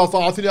 فلا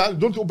طاعة لي,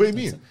 don't obey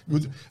me.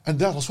 And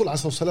that Rasul عليه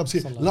الصلاة والسلام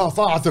say لا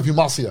طاعة في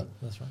معصية.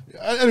 That's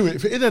right. Anyway,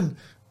 فإذن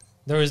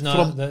There is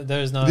no.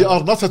 they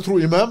are not a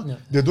true Imam. Yeah.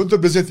 They don't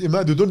represent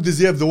Imam. They don't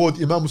deserve the word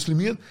Imam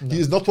Muslimin. He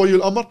is not Wali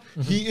al-Amr.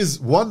 He is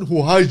one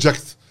who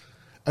hijacked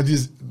and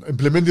he's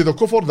implemented the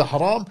kufr, the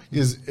haram. He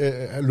is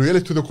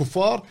loyal to the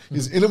kuffar. He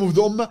is enemy of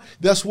the ummah.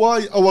 That's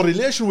why our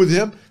relation with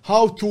him,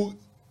 how to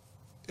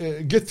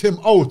get him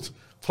out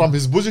from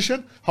his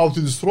position, how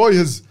to destroy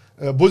his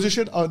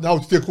position, and how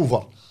to take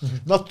over,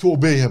 not to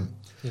obey him.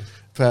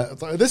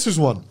 This is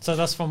one. So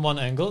that's from one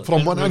angle.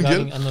 From one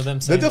angle.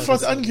 The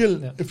different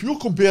angle, yeah. if you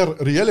compare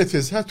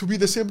realities, have to be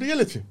the same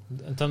reality.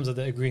 In terms of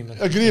the agreement.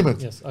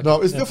 Yes. Okay. Now,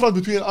 it's yeah. different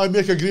between, I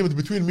make agreement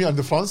between me and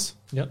the France.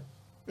 Yeah.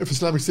 If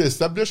Islamic State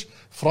established,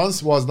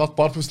 France was not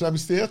part of Islamic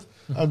State,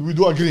 and we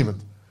do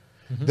agreement.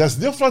 That's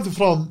different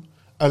from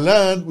a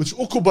land which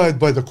occupied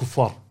by the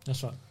kuffar.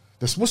 That's right.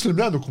 This Muslim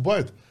land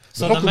occupied.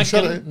 So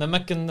the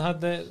Meccan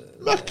had the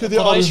Mecca, they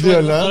are in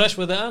their land. Quraysh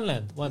with their own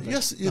land.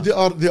 Yes,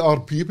 no. they are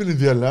people in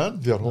their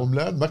land, their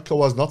homeland. Mecca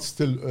was not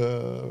still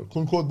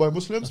conquered by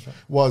Muslims. Right.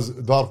 Was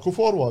Dar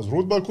Kufar, was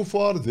ruled by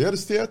Kuffar, their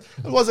state.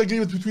 It was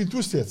agreement between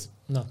two states.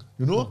 No.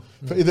 You know?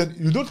 No. فإذا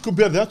you don't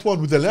compare that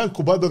one with the land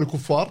occupied by the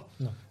Kuffar.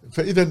 No.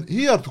 فإذا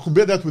here to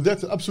compare that with that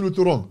is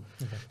absolutely wrong.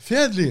 Okay.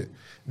 Thirdly,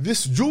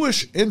 this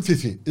Jewish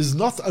entity is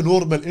not a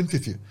normal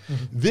entity.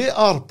 They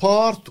are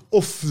part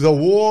of the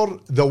war,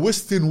 the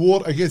Western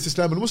war against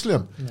Islam and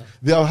Muslim. No.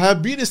 They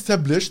have been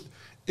established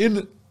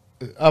in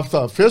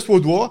after First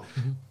World War,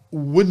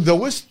 when the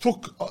West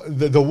took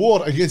the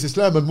war against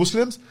Islam and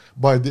Muslims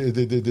by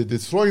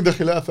destroying the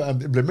Khilafah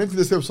and implementing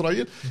the State of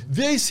Israel.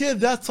 They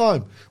said that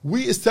time,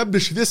 we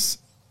established this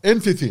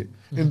entity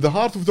in the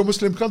heart of the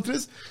Muslim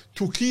countries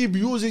to keep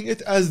using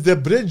it as the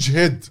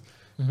bridgehead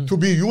to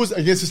be used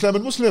against Islam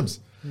and Muslims.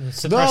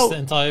 Suppress the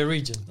entire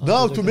region.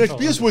 Now to make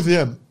peace with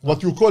them,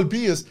 what you call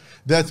peace,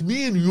 that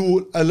means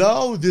you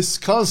allow this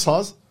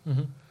cancers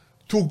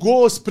to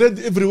go spread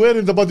everywhere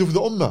in the body of the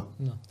ummah.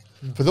 No.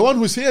 For the one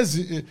who says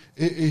he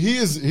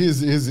is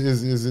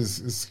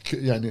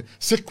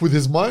sick with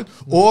his mind,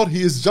 or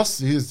he is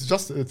just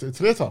a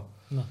traitor.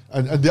 No.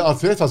 And they are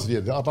traitors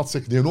here. They are not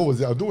sick. They know what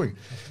they are doing.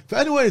 So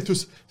anyway, to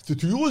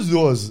use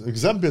those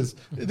examples,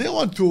 they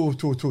want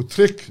to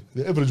trick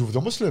the average of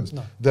the Muslims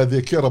that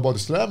they care about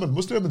Islam and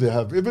Muslim. They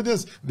have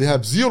evidence. They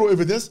have zero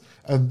evidence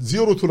and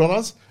zero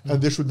tolerance,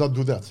 and they should not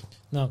do that.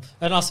 No,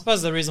 and I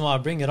suppose the reason why I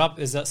bring it up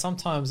is that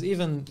sometimes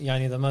even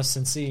the most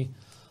sincere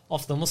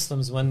of the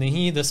Muslims, when they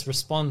hear this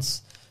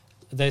response,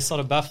 they sort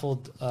of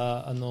baffled.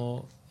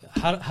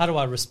 How do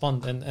I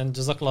respond? And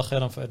Jazakallah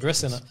khairan for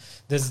addressing it.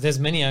 There's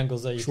many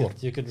angles that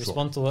you could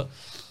respond to it,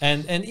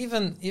 and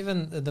even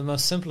the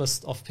most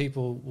simplest of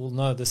people will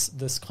know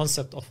this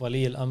concept of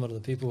Wali al-Amr, the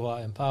people who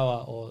are in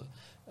power or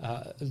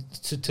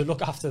to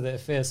look after the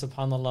affairs.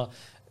 Subhanallah,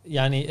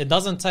 it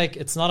doesn't take.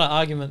 It's not an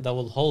argument that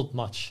will hold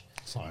much.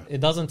 Sorry. It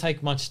doesn't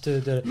take much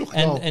to look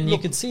you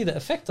can see the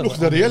effect of it. Look,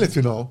 the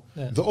reality now,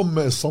 Yeah. the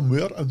ummah is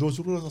somewhere and those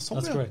rulers are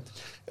somewhere. That's correct.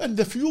 And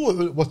the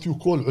few, what you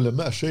call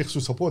ulama, sheikhs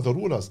who support the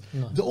rulers,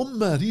 No. the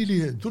ummah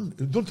really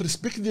don't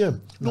respect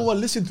them. No one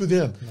listen to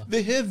them. No.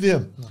 They hate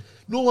them.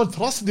 No one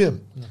trusts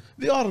them.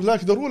 They are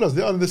like the rulers.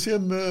 They are in the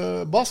same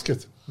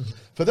basket.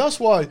 So that's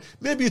why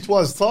maybe it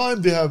was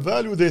time, they have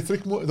value, they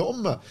trick the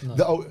ummah.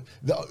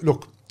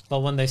 Look, But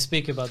when they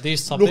speak about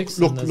these topics,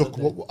 look,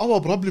 our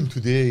problem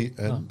today,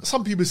 and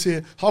some people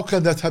say, how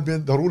can that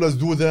happen? The rulers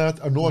do that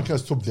and no one can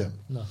stop them.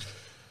 No.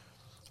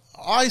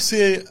 I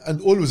say, and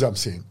always I'm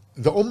saying,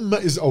 the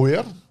ummah is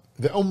aware.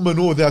 The ummah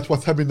know that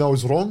what happened now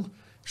is wrong,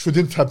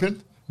 shouldn't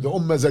happen. The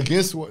ummah is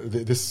against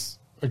this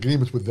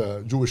agreement with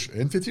the Jewish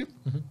entity.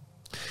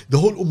 The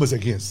whole ummah is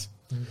against.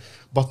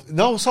 But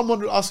now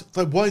someone will ask,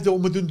 why the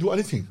ummah didn't do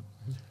anything?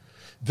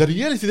 The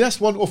reality, that's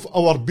one of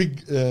our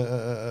big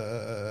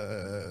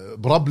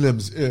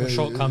problems,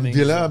 shortcomings.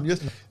 dilemma. Yes.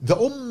 The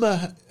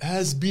ummah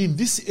has been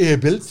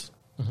disabled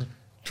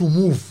to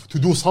move, to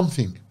do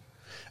something.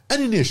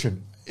 Any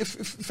nation,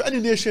 if any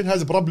nation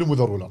has a problem with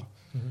a ruler,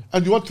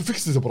 and you want to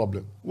fix the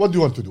problem, what do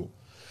you want to do?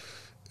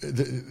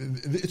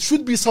 It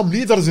should be some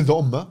leaders in the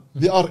ummah.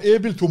 They are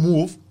able to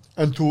move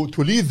and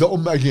to lead the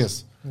ummah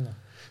against.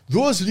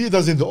 Those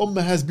leaders in the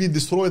ummah has been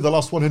destroyed the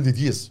last 100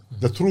 years.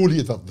 The true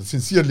leaders, the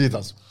sincere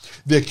leaders.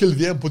 They kill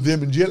them, put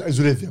them in jail,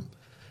 isolate them.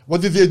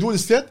 What did they do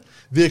instead?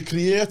 They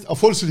create a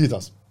false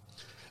leaders.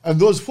 And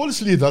those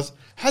false leaders,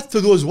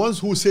 hatta those ones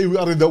who say we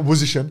are in the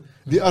opposition,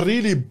 they are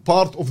really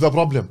part of the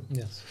problem.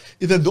 Yes.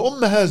 Then the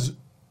ummah has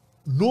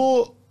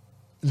no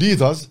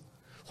leaders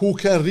who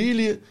can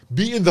really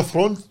be in the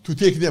front to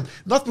take them.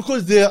 Not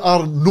because there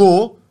are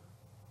no.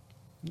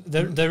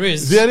 There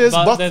is,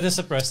 but they're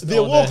suppressed. They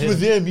work with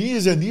them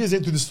years and years to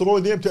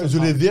destroy them, to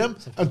isolate them,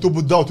 and to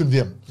put doubt in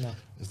them. No.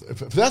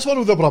 That's one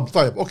of the problems.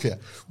 Okay.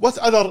 What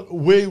other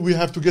way we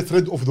have to get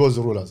rid of those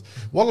rulers?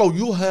 Wallah,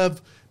 you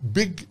have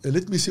big,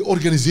 let me say,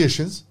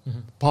 organizations,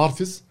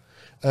 parties,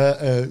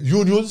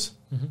 unions,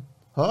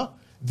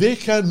 they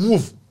can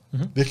move,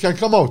 they can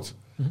come out.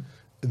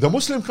 The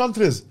Muslim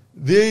countries,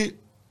 they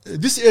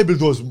disable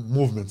those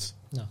movements.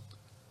 No.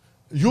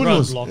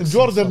 Unions Roadblocks in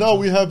Jordan and now stuff.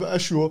 we have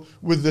issue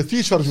with the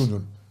teachers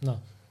union. No.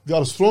 They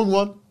are a strong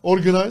one,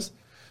 organized.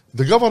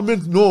 The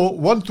government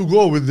want to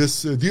go with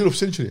this deal of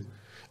century,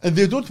 and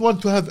they don't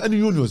want to have any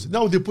unions.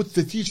 Now they put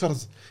the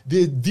teachers,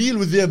 they deal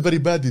with them very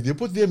badly. They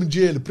put them in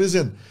jail,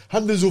 prison,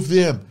 hundreds of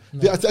them.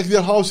 They attack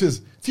their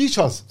houses.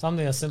 Teachers,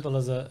 Something as simple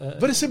as a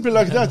very simple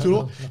like that, you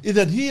know.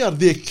 Even here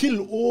they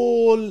kill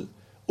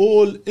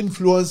all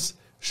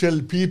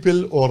influential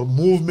people or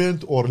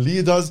movement or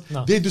leaders.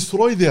 No. They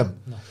destroy them.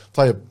 No.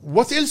 طيب,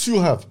 what else you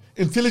have?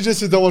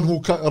 Intelligence is the one who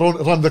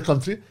run the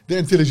country. The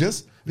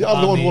intelligence, they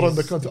are the one who run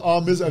the country.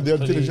 Armies and the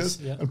police, intelligence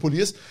yeah. and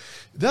police.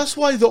 That's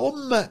why the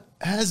Ummah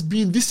has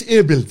been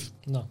disabled.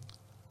 No.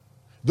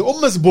 The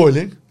Ummah is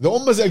boiling. The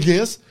Ummah is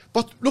against.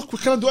 But look, we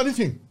cannot do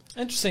anything.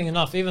 Interesting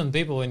enough, even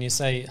people, when you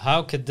say,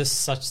 how could this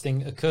such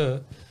thing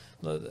occur?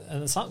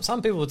 And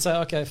some people would say,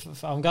 okay,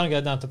 if I'm going to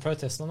go down to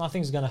protest, well,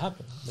 nothing's going to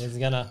happen. There's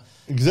going to...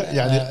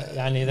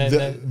 Exactly.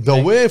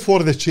 The way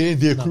for the change,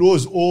 they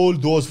close all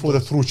doors for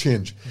the true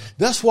change.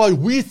 That's why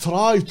we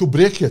try to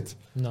break it.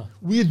 No.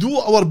 We do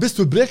our best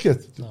to break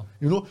it. No.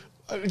 You know,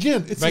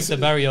 again, it's break the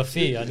barrier of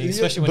fear,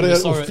 especially when we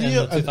saw it in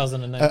the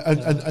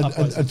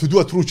 2008 and to do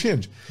a true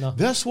change. No.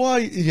 That's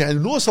why,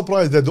 no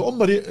surprise that the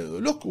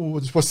Ummah, look,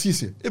 it was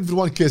Sisi.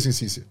 Everyone casing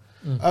Sisi.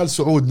 Al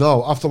Saud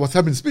now, after what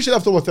happened, especially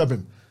after what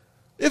happened.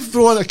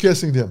 Everyone are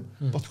casing them,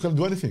 but we can't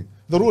do anything.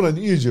 The ruler in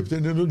Egypt,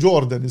 in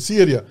Jordan, in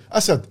Syria,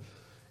 Assad,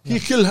 he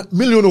killed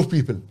millions of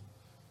people.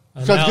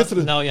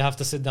 And now you have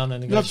to sit down and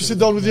negotiate. You have to sit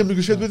down with them,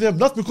 negotiate with them,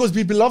 not because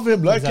people love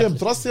him, like him,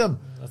 trust him.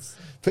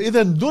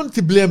 فإذا don't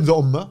blame the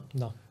Ummah.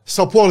 No.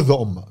 Support the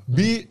Ummah.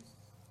 Be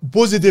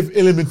positive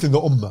element in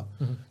the Ummah.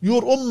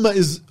 Your Ummah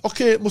is,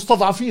 okay,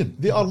 مستضعفين.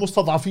 They are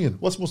مستضعفين.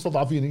 What's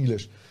مستضعفين in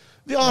English?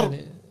 They are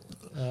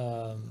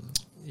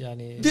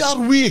they are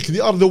weak. They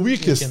are the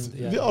weakest.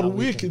 They are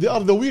weak. They are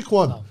the weak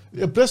one.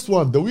 The oppressed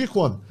one, the weak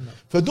one.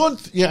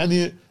 فدon't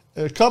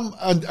come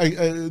and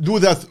do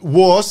that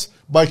worse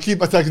by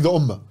keep attacking the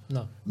Ummah.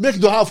 No. Make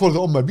dua for the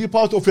Ummah. Be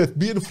part of it.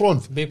 Be in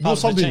front. Be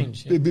part of the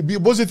change. Be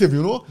positive,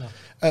 you know.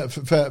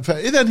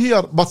 فإذا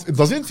here, but it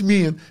doesn't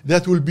mean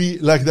that will be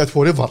like that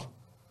forever.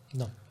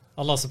 No.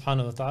 Allah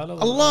subhanahu wa ta'ala.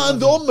 Allah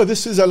and the Ummah,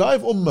 this is a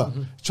live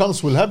Ummah.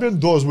 Chance will happen,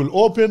 doors will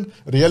open,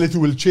 reality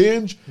will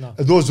change. No.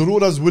 Those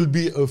rulers will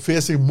be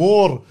facing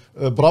more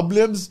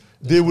problems.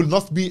 They will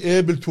not be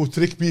able to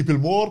trick people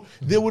more.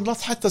 They will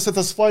not have to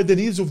satisfy the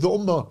needs of the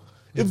Ummah.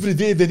 Every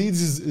day the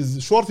needs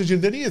is shortage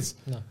in the needs.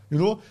 No. You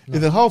know, and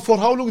then for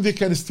how long they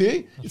can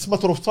stay, it's a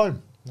matter of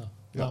time.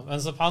 No.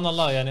 And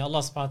subhanallah, Allah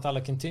subhanahu wa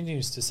ta'ala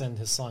continues to send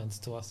his signs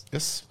to us.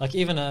 Yes. Like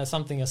even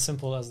something as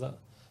simple as that.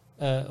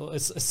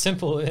 It's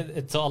simple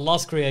to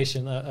Allah's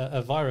creation,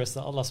 a virus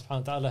that Allah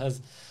subhanahu wa ta'ala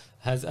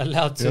has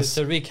allowed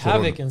to wreak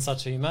havoc in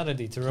such a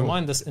humanity, to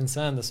remind this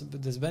insan,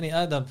 this Bani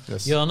Adam,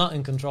 you are not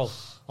in control.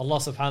 Allah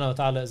subhanahu wa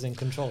ta'ala is in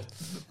control.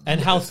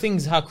 And how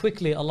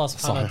quickly Allah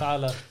subhanahu wa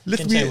ta'ala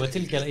can say,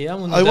 وَتِلْكَ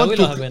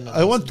الْأَيَّامُ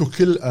I want to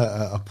kill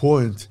a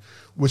point,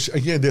 which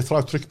again, they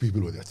try to trick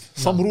people with it.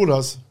 Some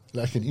rulers,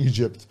 like in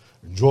Egypt,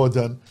 in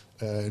Jordan,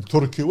 in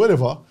Turkey,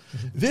 wherever,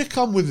 they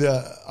come with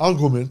the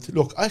argument,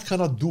 look, I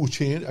cannot do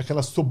change, I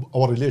cannot stop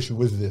our relation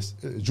with this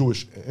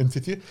Jewish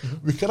entity.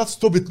 We cannot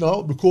stop it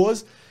now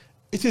because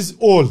it is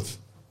old.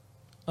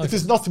 Okay. It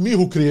is not me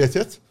who created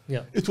it.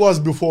 Yeah. It was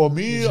before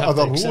me,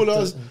 other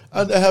rulers,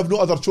 and I have no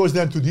other choice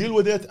than to deal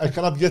with it. I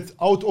cannot get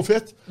out of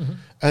it.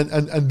 And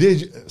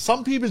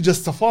some people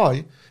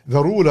justify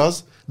the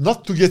rulers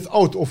not to get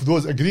out of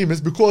those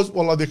agreements because,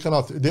 wallah, they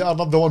cannot. They are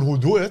not the one who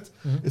do it.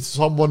 It's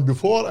someone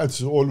before. And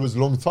it's always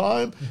long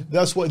time.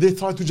 That's why they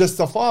try to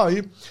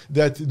justify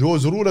that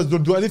those rulers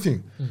don't do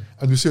anything.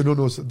 And we say, no.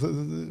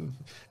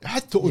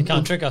 You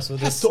can't trick us with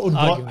this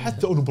argument.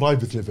 حتى on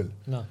private level.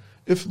 No.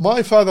 If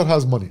my father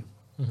has money,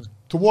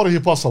 tomorrow he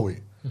pass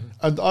away,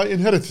 and I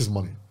inherit his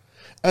money,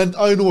 and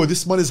I know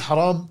this money is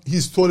haram, he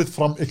stole it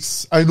from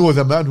X. I know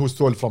the man who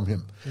stole from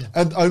him,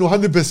 and I know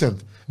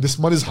 100% this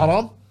money is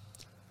haram.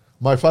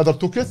 My father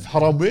took it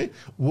haram way.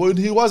 When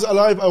he was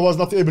alive, I was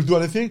not able to do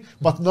anything,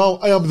 but now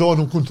I am the one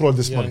who controls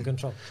this money.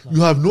 No. You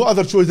have no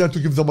other choice than to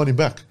give the money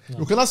back.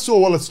 You cannot say,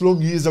 well, it's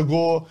long years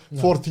ago,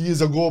 40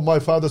 years ago, my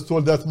father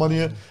stole that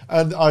money,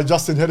 and I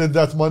just inherited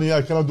that money,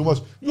 I cannot do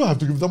much. You have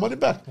to give the money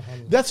back.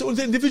 That's on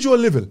the individual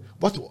level.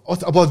 But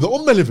what about the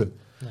Ummah level?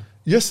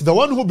 Yes, the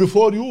one who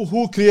before you,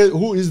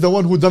 who is the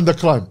one who done the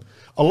crime.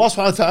 Allah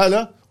subhanahu wa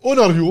ta'ala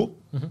honor you,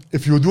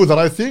 if you do the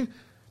right thing,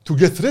 to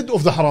get rid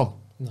of the haram.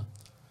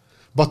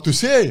 But to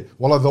say,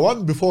 well, the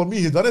one before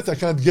me, he done it, I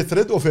can't get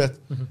rid of it,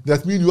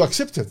 that means you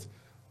accept it.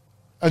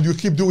 And you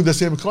keep doing the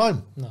same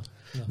crime. No.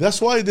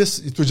 That's why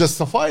to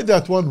justify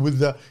that one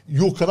with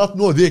you cannot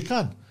know, they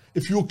can.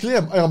 If you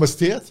claim, I am a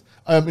state,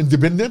 I am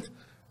independent,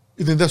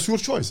 then that's your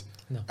choice.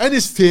 No. Any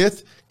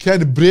state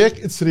can break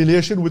its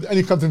relation with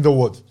any country in the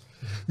world.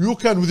 You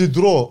can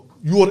withdraw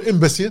your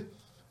embassy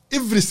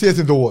every state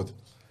in the world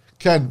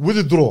can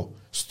withdraw,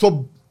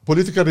 stop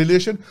political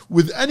relation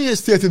with any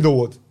state in the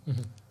world.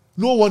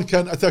 No one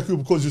can attack you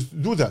because you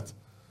do that.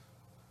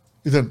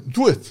 Then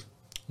do it.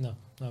 No.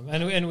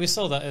 And we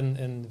saw that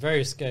in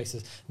various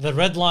cases. The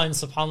red line,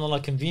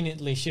 subhanAllah,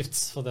 conveniently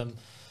shifts for them.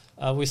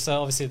 We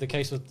saw obviously the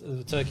case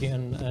with Turkey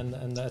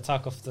and the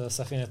attack of the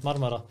Safinat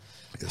Marmara.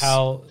 Yes.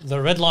 How the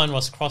red line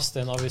was crossed,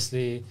 and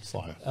obviously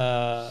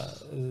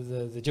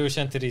the Jewish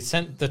entity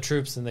sent the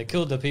troops and they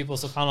killed the people.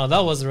 SubhanAllah,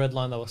 that was the red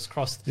line that was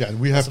crossed. Yeah, and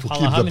we have to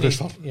keep the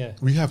pressure. Yeah.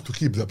 We have to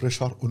keep the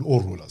pressure on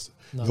all rulers.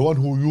 No. The one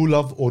who you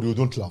love or you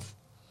don't love.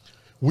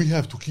 We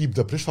have to keep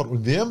the pressure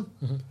on them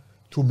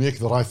to make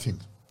the right thing.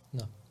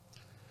 No.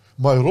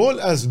 My role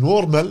as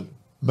normal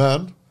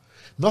man,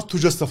 not to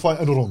justify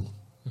any wrong.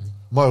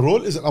 My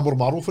role is Amr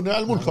Ma'ruf and Nahy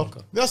al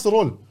Munkar. That's the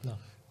role. No.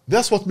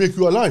 That's what makes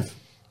you alive.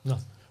 No.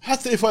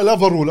 Hatta if I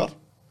love a ruler,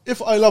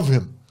 if I love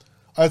him,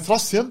 I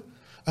trust him,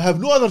 I have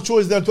no other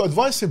choice than to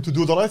advise him to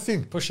do the right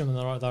thing. Push him in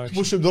the right direction.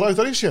 Push him in the right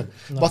direction.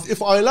 No. But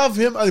if I love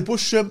him, I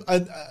push him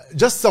and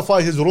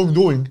justify his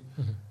wrongdoing.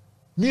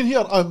 Me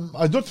here,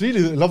 I don't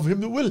really love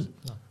him well.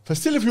 No. But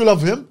still, if you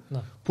love him,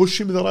 No.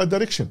 push him in the right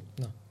direction.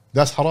 No.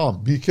 That's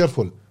haram. Be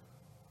careful.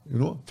 You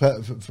know,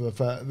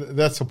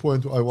 that's the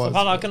point I was.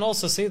 SubhanAllah, I can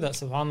also see that,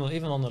 subhanAllah,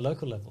 even on the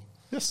local level.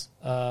 Yes.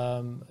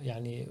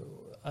 Yani,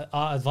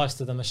 our advice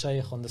to the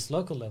mashayikh on this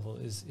local level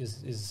is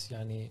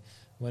yani,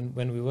 when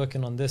we're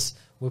working on this,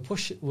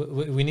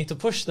 we need to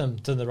push them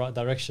to the right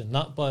direction,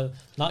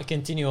 not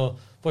continue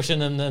pushing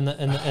them in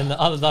the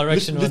other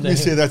direction. Let me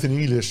say that in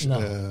English.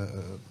 No.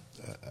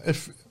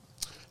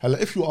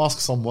 If you ask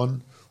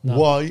someone No.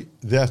 why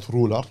that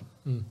ruler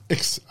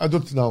X, I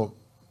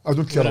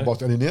don't care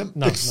about any name.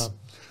 No, X. no.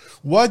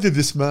 Why did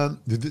this man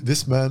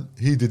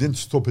he didn't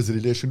stop his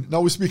relation?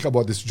 Now we speak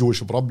about this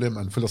Jewish problem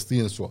and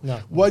Palestine and so on. No.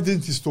 Why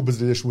didn't he stop his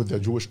relation with the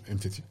Jewish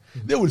entity?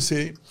 They will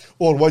say,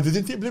 or why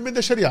didn't he implement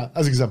the Sharia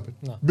as example?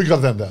 No. Bigger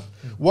than that.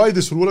 Why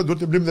this ruler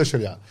don't implement the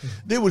Sharia?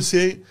 They will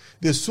say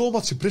there's so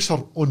much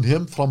pressure on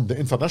him from the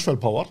international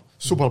power,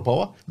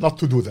 superpower, not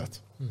to do that.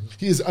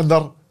 He is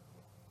under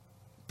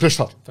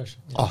pressure.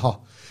 Yeah.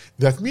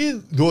 That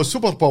means those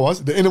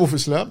superpowers, the enemy of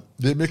Islam,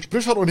 they make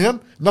pressure on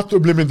him not to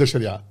implement the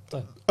Sharia.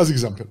 طيب. As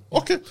example.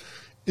 Okay.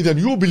 Then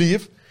you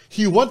believe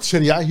he wants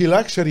Sharia, he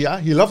likes Sharia,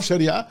 he loves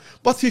Sharia,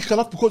 but he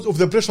cannot because of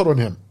the pressure on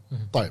him.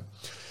 طيب.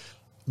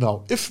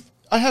 Now, if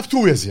I have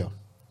two ways here.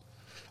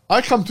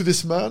 I come to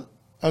this man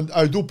and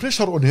I do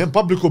pressure on him,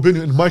 public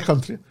opinion in my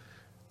country,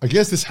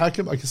 against this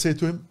hakim, I can say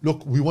to him,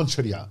 look, we want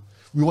Sharia.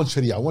 We want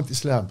Sharia, we want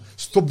Islam.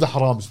 Stop the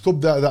haram,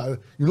 stop the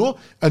you know,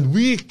 and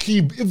we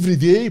keep every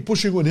day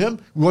pushing on him,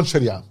 we want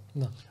Sharia.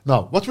 No.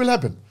 Now, what will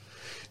happen?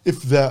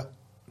 If the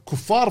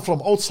kuffar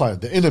from outside,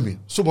 the enemy,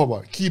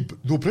 superpower,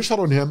 do pressure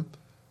on him,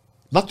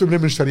 not to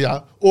implement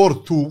Sharia, or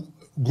to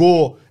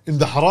go in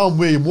the haram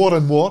way more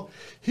and more,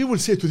 he will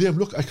say to them,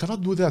 look, I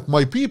cannot do that.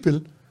 My people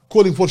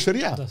calling for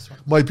Sharia. That's right.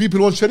 My people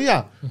want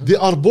Sharia. They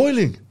are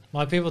boiling.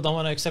 My people don't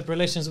want to accept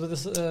relations with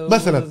this,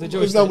 مثلا, with the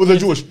Jewish. with the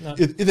Jewish. No.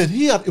 Then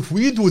here, if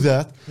we do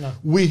that, No.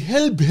 we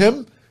help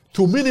him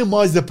to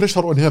minimize the pressure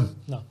on him.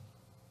 No.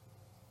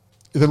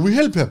 Then we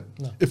help him.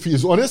 No. If he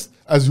is honest,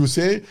 as you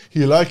say,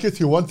 he like it,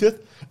 he want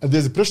it, and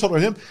there's pressure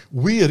on him,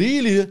 we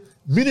really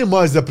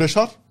minimize the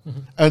pressure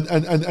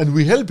and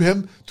we help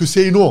him to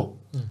say no.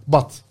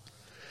 But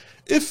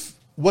if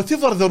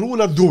whatever the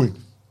ruler doing,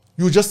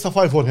 you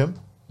justify for him,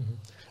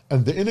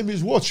 and the enemy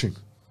is watching,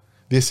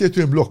 they say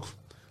to him, look,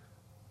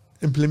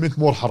 implement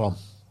more haram.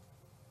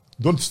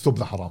 Don't stop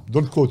the haram.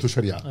 Don't go to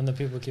Sharia. And the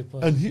people keep.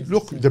 And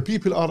look, the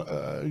people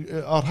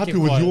are happy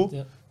Keep with quiet, you.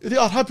 yeah. They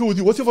are happy with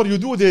you. Whatever you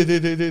do,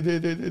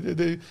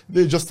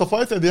 they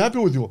justify it and they're happy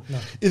with you. No.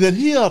 And then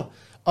here,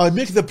 I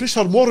make the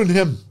pressure more on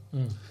him.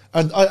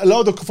 And I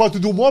allow the kuffar to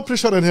do more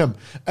pressure on him.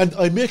 And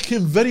I make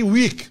him very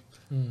weak.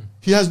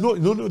 He has no,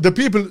 the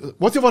people,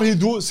 whatever he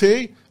do,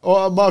 say,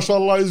 oh,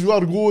 mashallah, you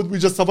are good, we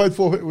justified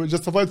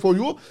for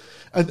you.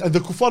 And the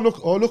kuffar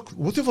look,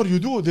 whatever you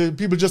do, the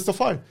people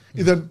justify.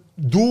 Then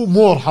do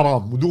more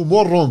haram, do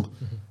more wrong.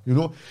 You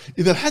know,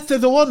 then حتى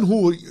the one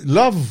who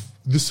love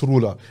this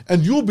ruler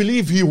and you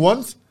believe he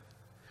wants,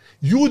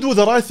 you do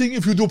the right thing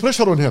if you do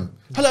pressure on him.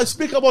 I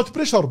speak about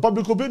pressure,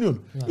 public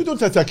opinion. No. You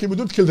don't attack him, you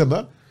don't kill the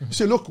man. You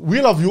say, look,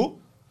 we love you,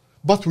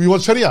 but we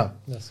want Sharia.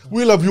 Yes.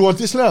 We love you, want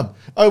Islam.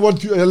 I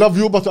love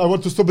you, but I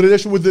want to stop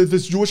relation with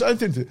this Jewish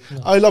entity.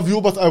 No. I love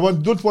you, but I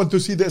don't want to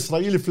see the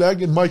Israeli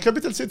flag in my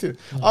capital city.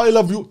 No. I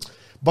love you.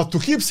 But to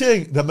keep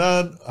saying the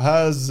man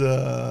has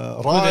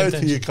right,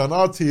 he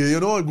cannot,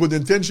 good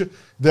intention,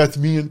 that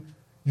means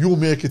you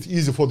make it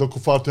easy for the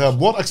kuffar to have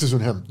more access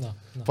on him. No.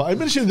 But I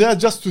mentioned that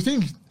just to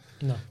think.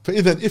 No.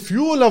 Even if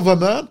you love a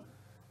man,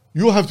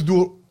 you have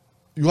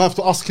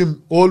to ask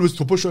him always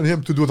to push on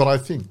him to do the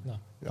right thing. No.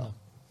 Yeah.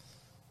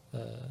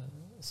 No.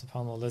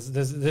 SubhanAllah,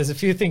 there's a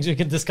few things we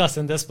can discuss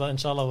in this, but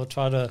inshallah we'll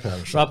try to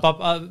Okay, wrap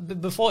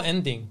up. Before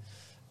ending,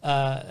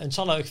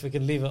 inshallah, if we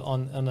can leave it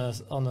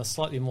on a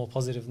slightly more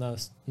positive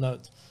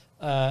note.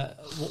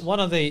 One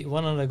of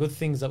the good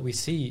things that we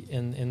see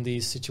in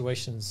these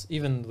situations,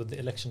 even with the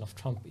election of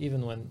Trump,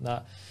 even when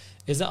that,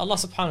 is that Allah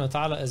subhanahu wa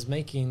ta'ala is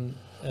making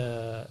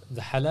the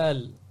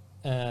halal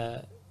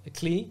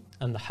clear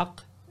and the haqq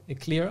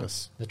clearer,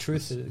 Yes. the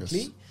truth Yes.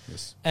 clear,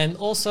 Yes. and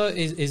also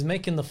is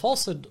making the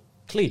falsehood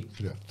clear.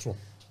 Clear. True.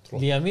 True.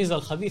 ليميز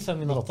الخبيث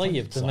من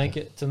الطيب, to make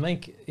it,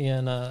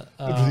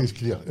 Everything is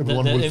clear. the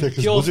Everyone will take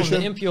his impure from the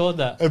position. impure.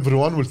 That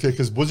Everyone will take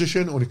his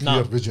position on a clear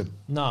No. vision.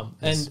 no,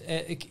 Yes.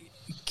 and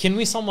can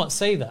we somewhat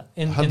say that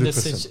in this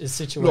 100%.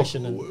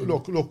 situation?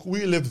 Look,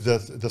 we live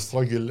the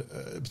struggle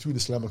between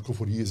Islam and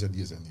Kufr years and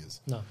years and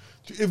years. No,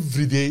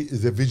 Every day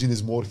the vision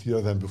is more clear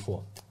than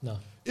before. no.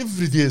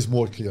 Every day is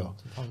more clear.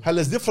 Hell,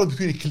 there's difference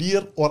between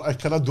clear or I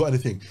cannot do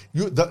anything.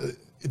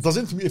 It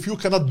doesn't mean if you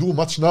cannot do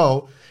much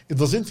now, it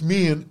doesn't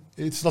mean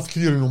it's not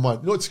clear in your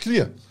mind. No, it's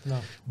clear. No.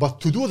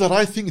 But to do the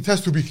right thing, it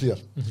has to be clear.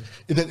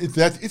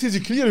 That it is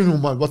clear in your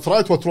mind what's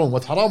right, what's wrong,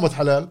 what haram, what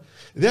halal.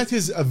 That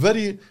is a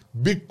very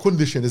big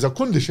condition. Is a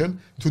condition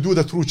to do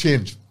the true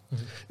change.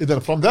 And then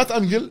from that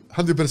angle,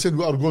 100%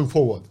 we are going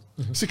forward.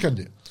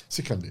 Secondly,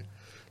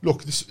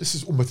 look, this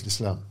is Ummah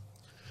al-Islam.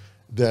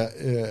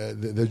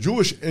 The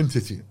Jewish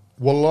entity,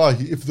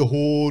 wallahi, if the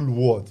whole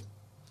world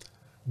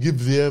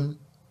give them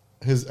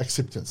his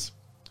acceptance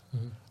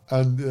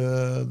and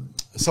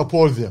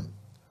support them,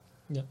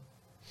 Yeah.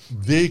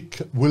 they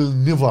will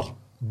never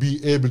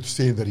be able to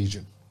stay in the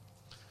region.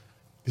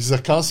 This is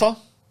a cancer.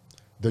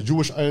 The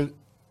Jewish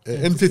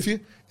entity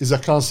is a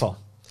cancer.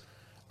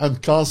 And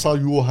cancer,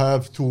 you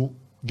have to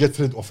get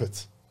rid of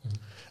it.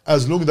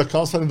 As long as the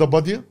cancer in the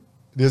body,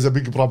 there's a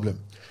big problem.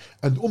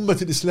 And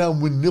Ummah al-Islam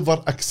will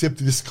never accept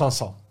this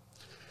cancer.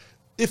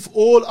 If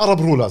all Arab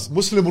rulers,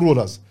 Muslim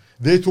rulers,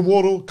 they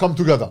tomorrow come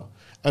together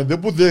and they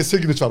put their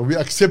signature, we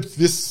accept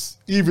this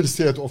evil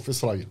state of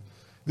Israel,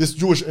 this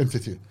Jewish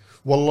entity,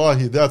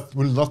 wallahi, that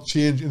will not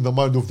change in the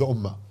mind of the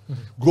Ummah.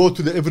 Go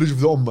to the average of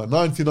the Ummah,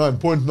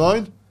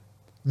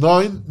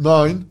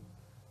 99.999,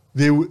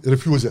 they will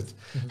refuse it.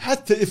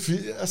 Hatta if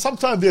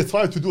sometimes they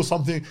try to do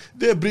something,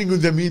 they bring in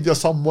the media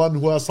someone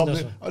who has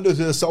something,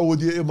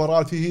 Saudi,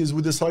 Emirati, he is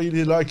with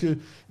Israeli, like,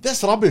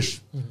 that's rubbish.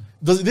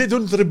 They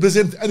don't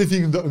represent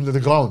anything in the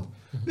ground.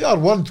 They are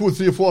 1, 2,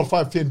 3, 4,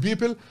 5, 10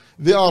 people.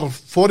 They are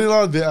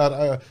foreigner. They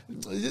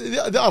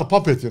are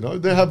puppet.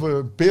 They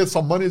have paid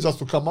some money just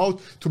to come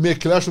out to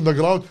make clash on the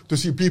ground to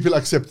see people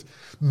accept.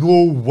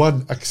 No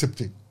one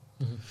accepting.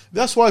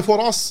 That's why for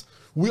us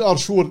we are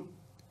sure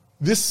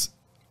this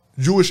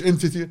Jewish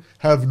entity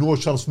have no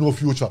chance, no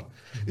future.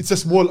 It's a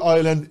small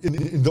island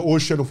in the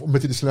ocean of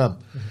Ummah al-Islam,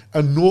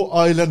 and no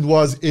island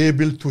was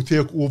able to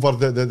take over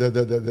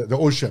the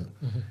ocean.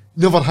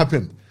 Never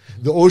happened.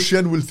 The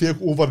ocean will take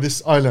over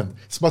this island.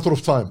 It's a matter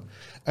of time.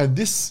 And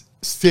this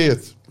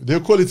state, they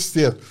call it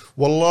state,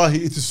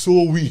 wallahi, it is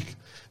so weak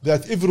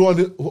that every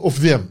one of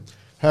them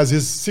has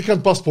his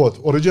second passport,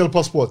 original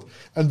passport,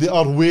 and they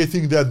are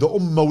waiting that the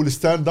Ummah will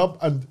stand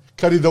up and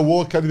carry the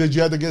war, carry the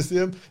jihad against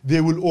them. They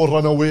will all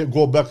run away,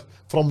 go back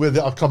from where they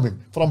are coming,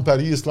 from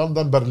Paris,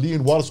 London,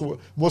 Berlin, Warsaw,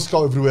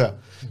 Moscow, everywhere.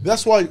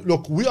 That's why,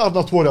 look, we are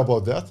not worried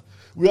about that.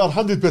 We are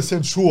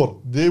 100% sure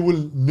they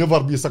will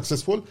never be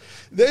successful.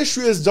 The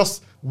issue is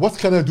just, what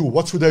can I do?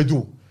 What should I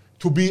do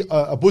to be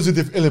a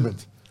positive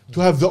element, to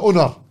have the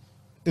honor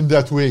in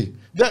that way?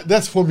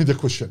 That's for me the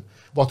question.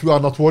 But we are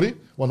not worried.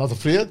 We're not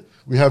afraid.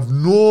 We have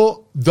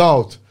no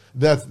doubt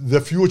that the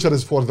future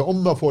is for the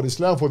Ummah, for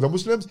Islam, for the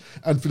Muslims,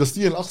 and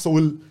Palestine al-Aqsa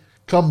will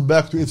come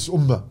back to its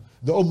Ummah.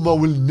 The Ummah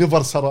will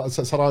never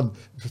surround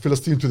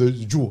Palestine to the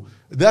Jew.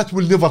 That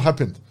will never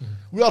happen.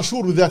 We are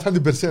sure with that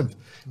 100%.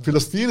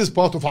 Palestine is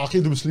part of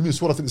Aqid al-Muslimin,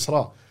 Surah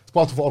al-Isra. It's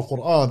part of our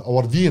Quran,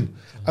 our deen.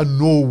 And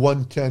no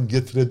one can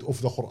get rid of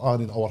the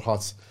Quran in our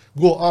hearts.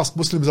 Go ask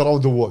Muslims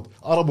around the world,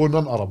 Arab or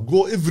non-Arab.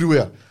 Go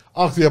everywhere.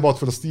 Ask them about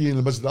Palestine,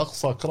 the Masjid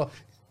al-Aqsa.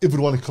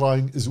 Everyone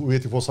crying is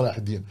waiting for Salah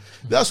ad-Din.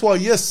 That's why,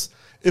 yes,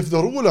 if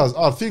the rulers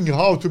are thinking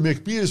how to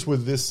make peace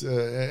with this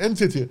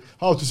entity,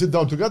 how to sit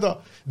down together,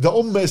 the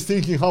Ummah is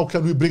thinking, how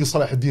can we bring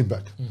Salah ad-Din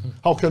back?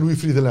 How can we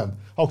free the land?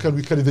 How can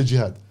we carry the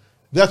jihad?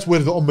 That's where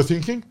the Ummah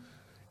thinking.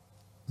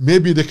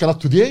 Maybe they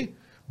cannot today,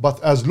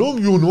 but as long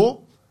you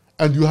know,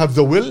 and you have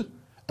the will,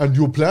 and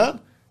you plan,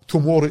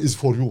 tomorrow is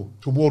for you.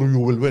 Tomorrow you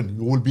will win.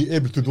 You will be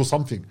able to do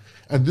something.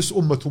 And this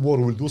Ummah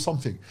tomorrow will do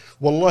something.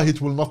 Wallahi, it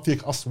will not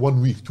take us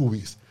 1 week, 2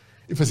 weeks.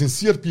 If a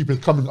sincere people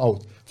coming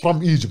out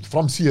from Egypt,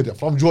 from Syria,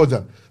 from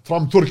Jordan,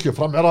 from Turkey,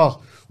 from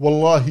Iraq,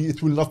 wallahi,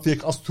 it will not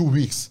take us 2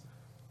 weeks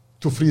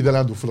to free the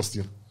land of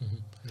Palestine.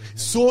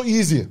 So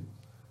easy.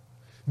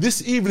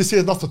 This evil state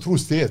is not a true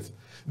state.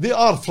 They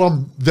are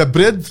from the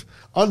bread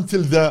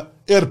until the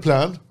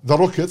airplane, the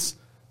rockets,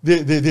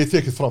 they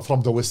take it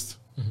from the West.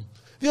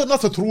 They are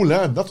not a true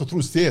land, not a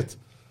true state.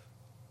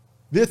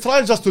 They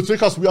try just to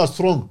trick us, we are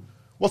strong.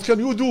 What can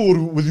you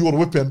do with your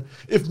weapon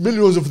if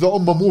millions of the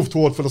Ummah move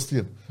toward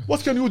Palestine?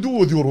 What can you do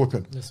with your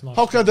weapon?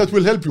 How can that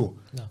will help you?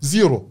 No.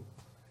 Zero.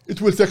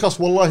 It will take us,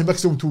 wallahi,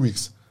 maximum 2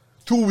 weeks.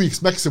 2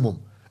 weeks maximum.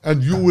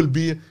 And you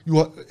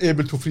are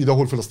able to free the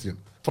whole Palestine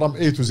from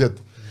A to Z.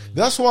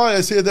 That's why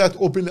I say that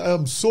openly. I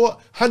am so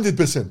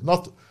 100%,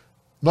 not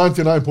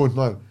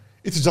 99.9.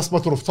 It is just a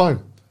matter of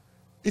time.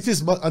 It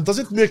is, and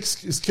doesn't make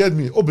scared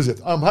me.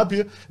 Opposite. I'm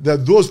happy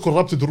that those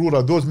corrupted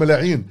rulers, those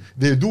mala'in,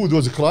 they do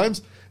those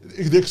crimes,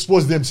 they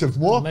expose themselves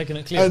more, Making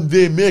it clear. and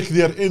they make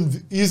their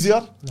end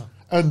easier, No.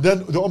 and then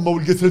the Ummah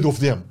will get rid of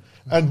them.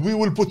 And we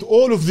will put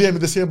all of them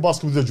in the same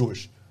basket with the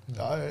Jewish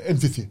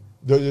entity,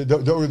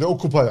 the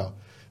occupier.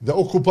 The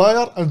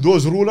occupier and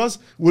those rulers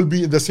will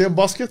be in the same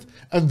basket,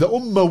 and the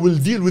Ummah will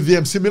deal with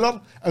them similar,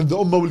 and the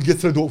Ummah will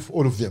get rid of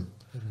all of them.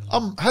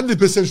 I'm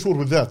 100% sure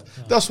with that.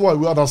 That's why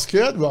we are not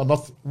scared, we are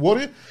not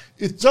worried.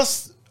 It's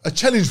just a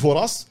challenge for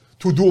us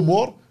to do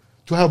more,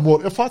 to have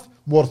more effort,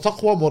 more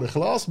taqwa, more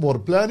ikhlas, more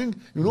planning,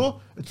 you know,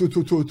 to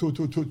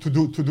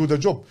do the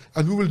job.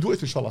 And we will do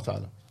it, inshallah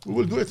ta'ala. We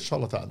will do it,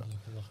 inshallah ta'ala.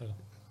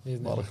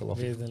 بإذن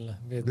الله.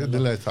 بإذن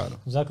الله تعالى.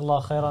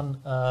 Jazakallah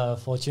khairan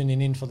for tuning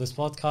in for this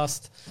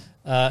podcast.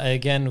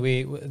 Again,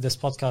 this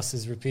podcast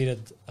is repeated.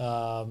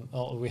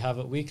 We have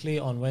it weekly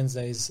on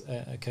Wednesdays,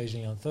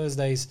 occasionally on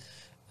Thursdays.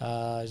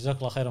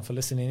 Jazakallah khairan for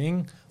listening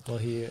in.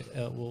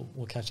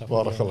 We'll catch up.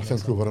 Barakallah.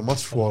 Thank you very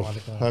much for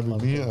having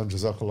me, and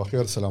Jazakallah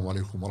khair. Assalamu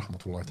alaikum wa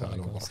rahmatullahi ta'ala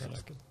wa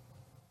barakatuh.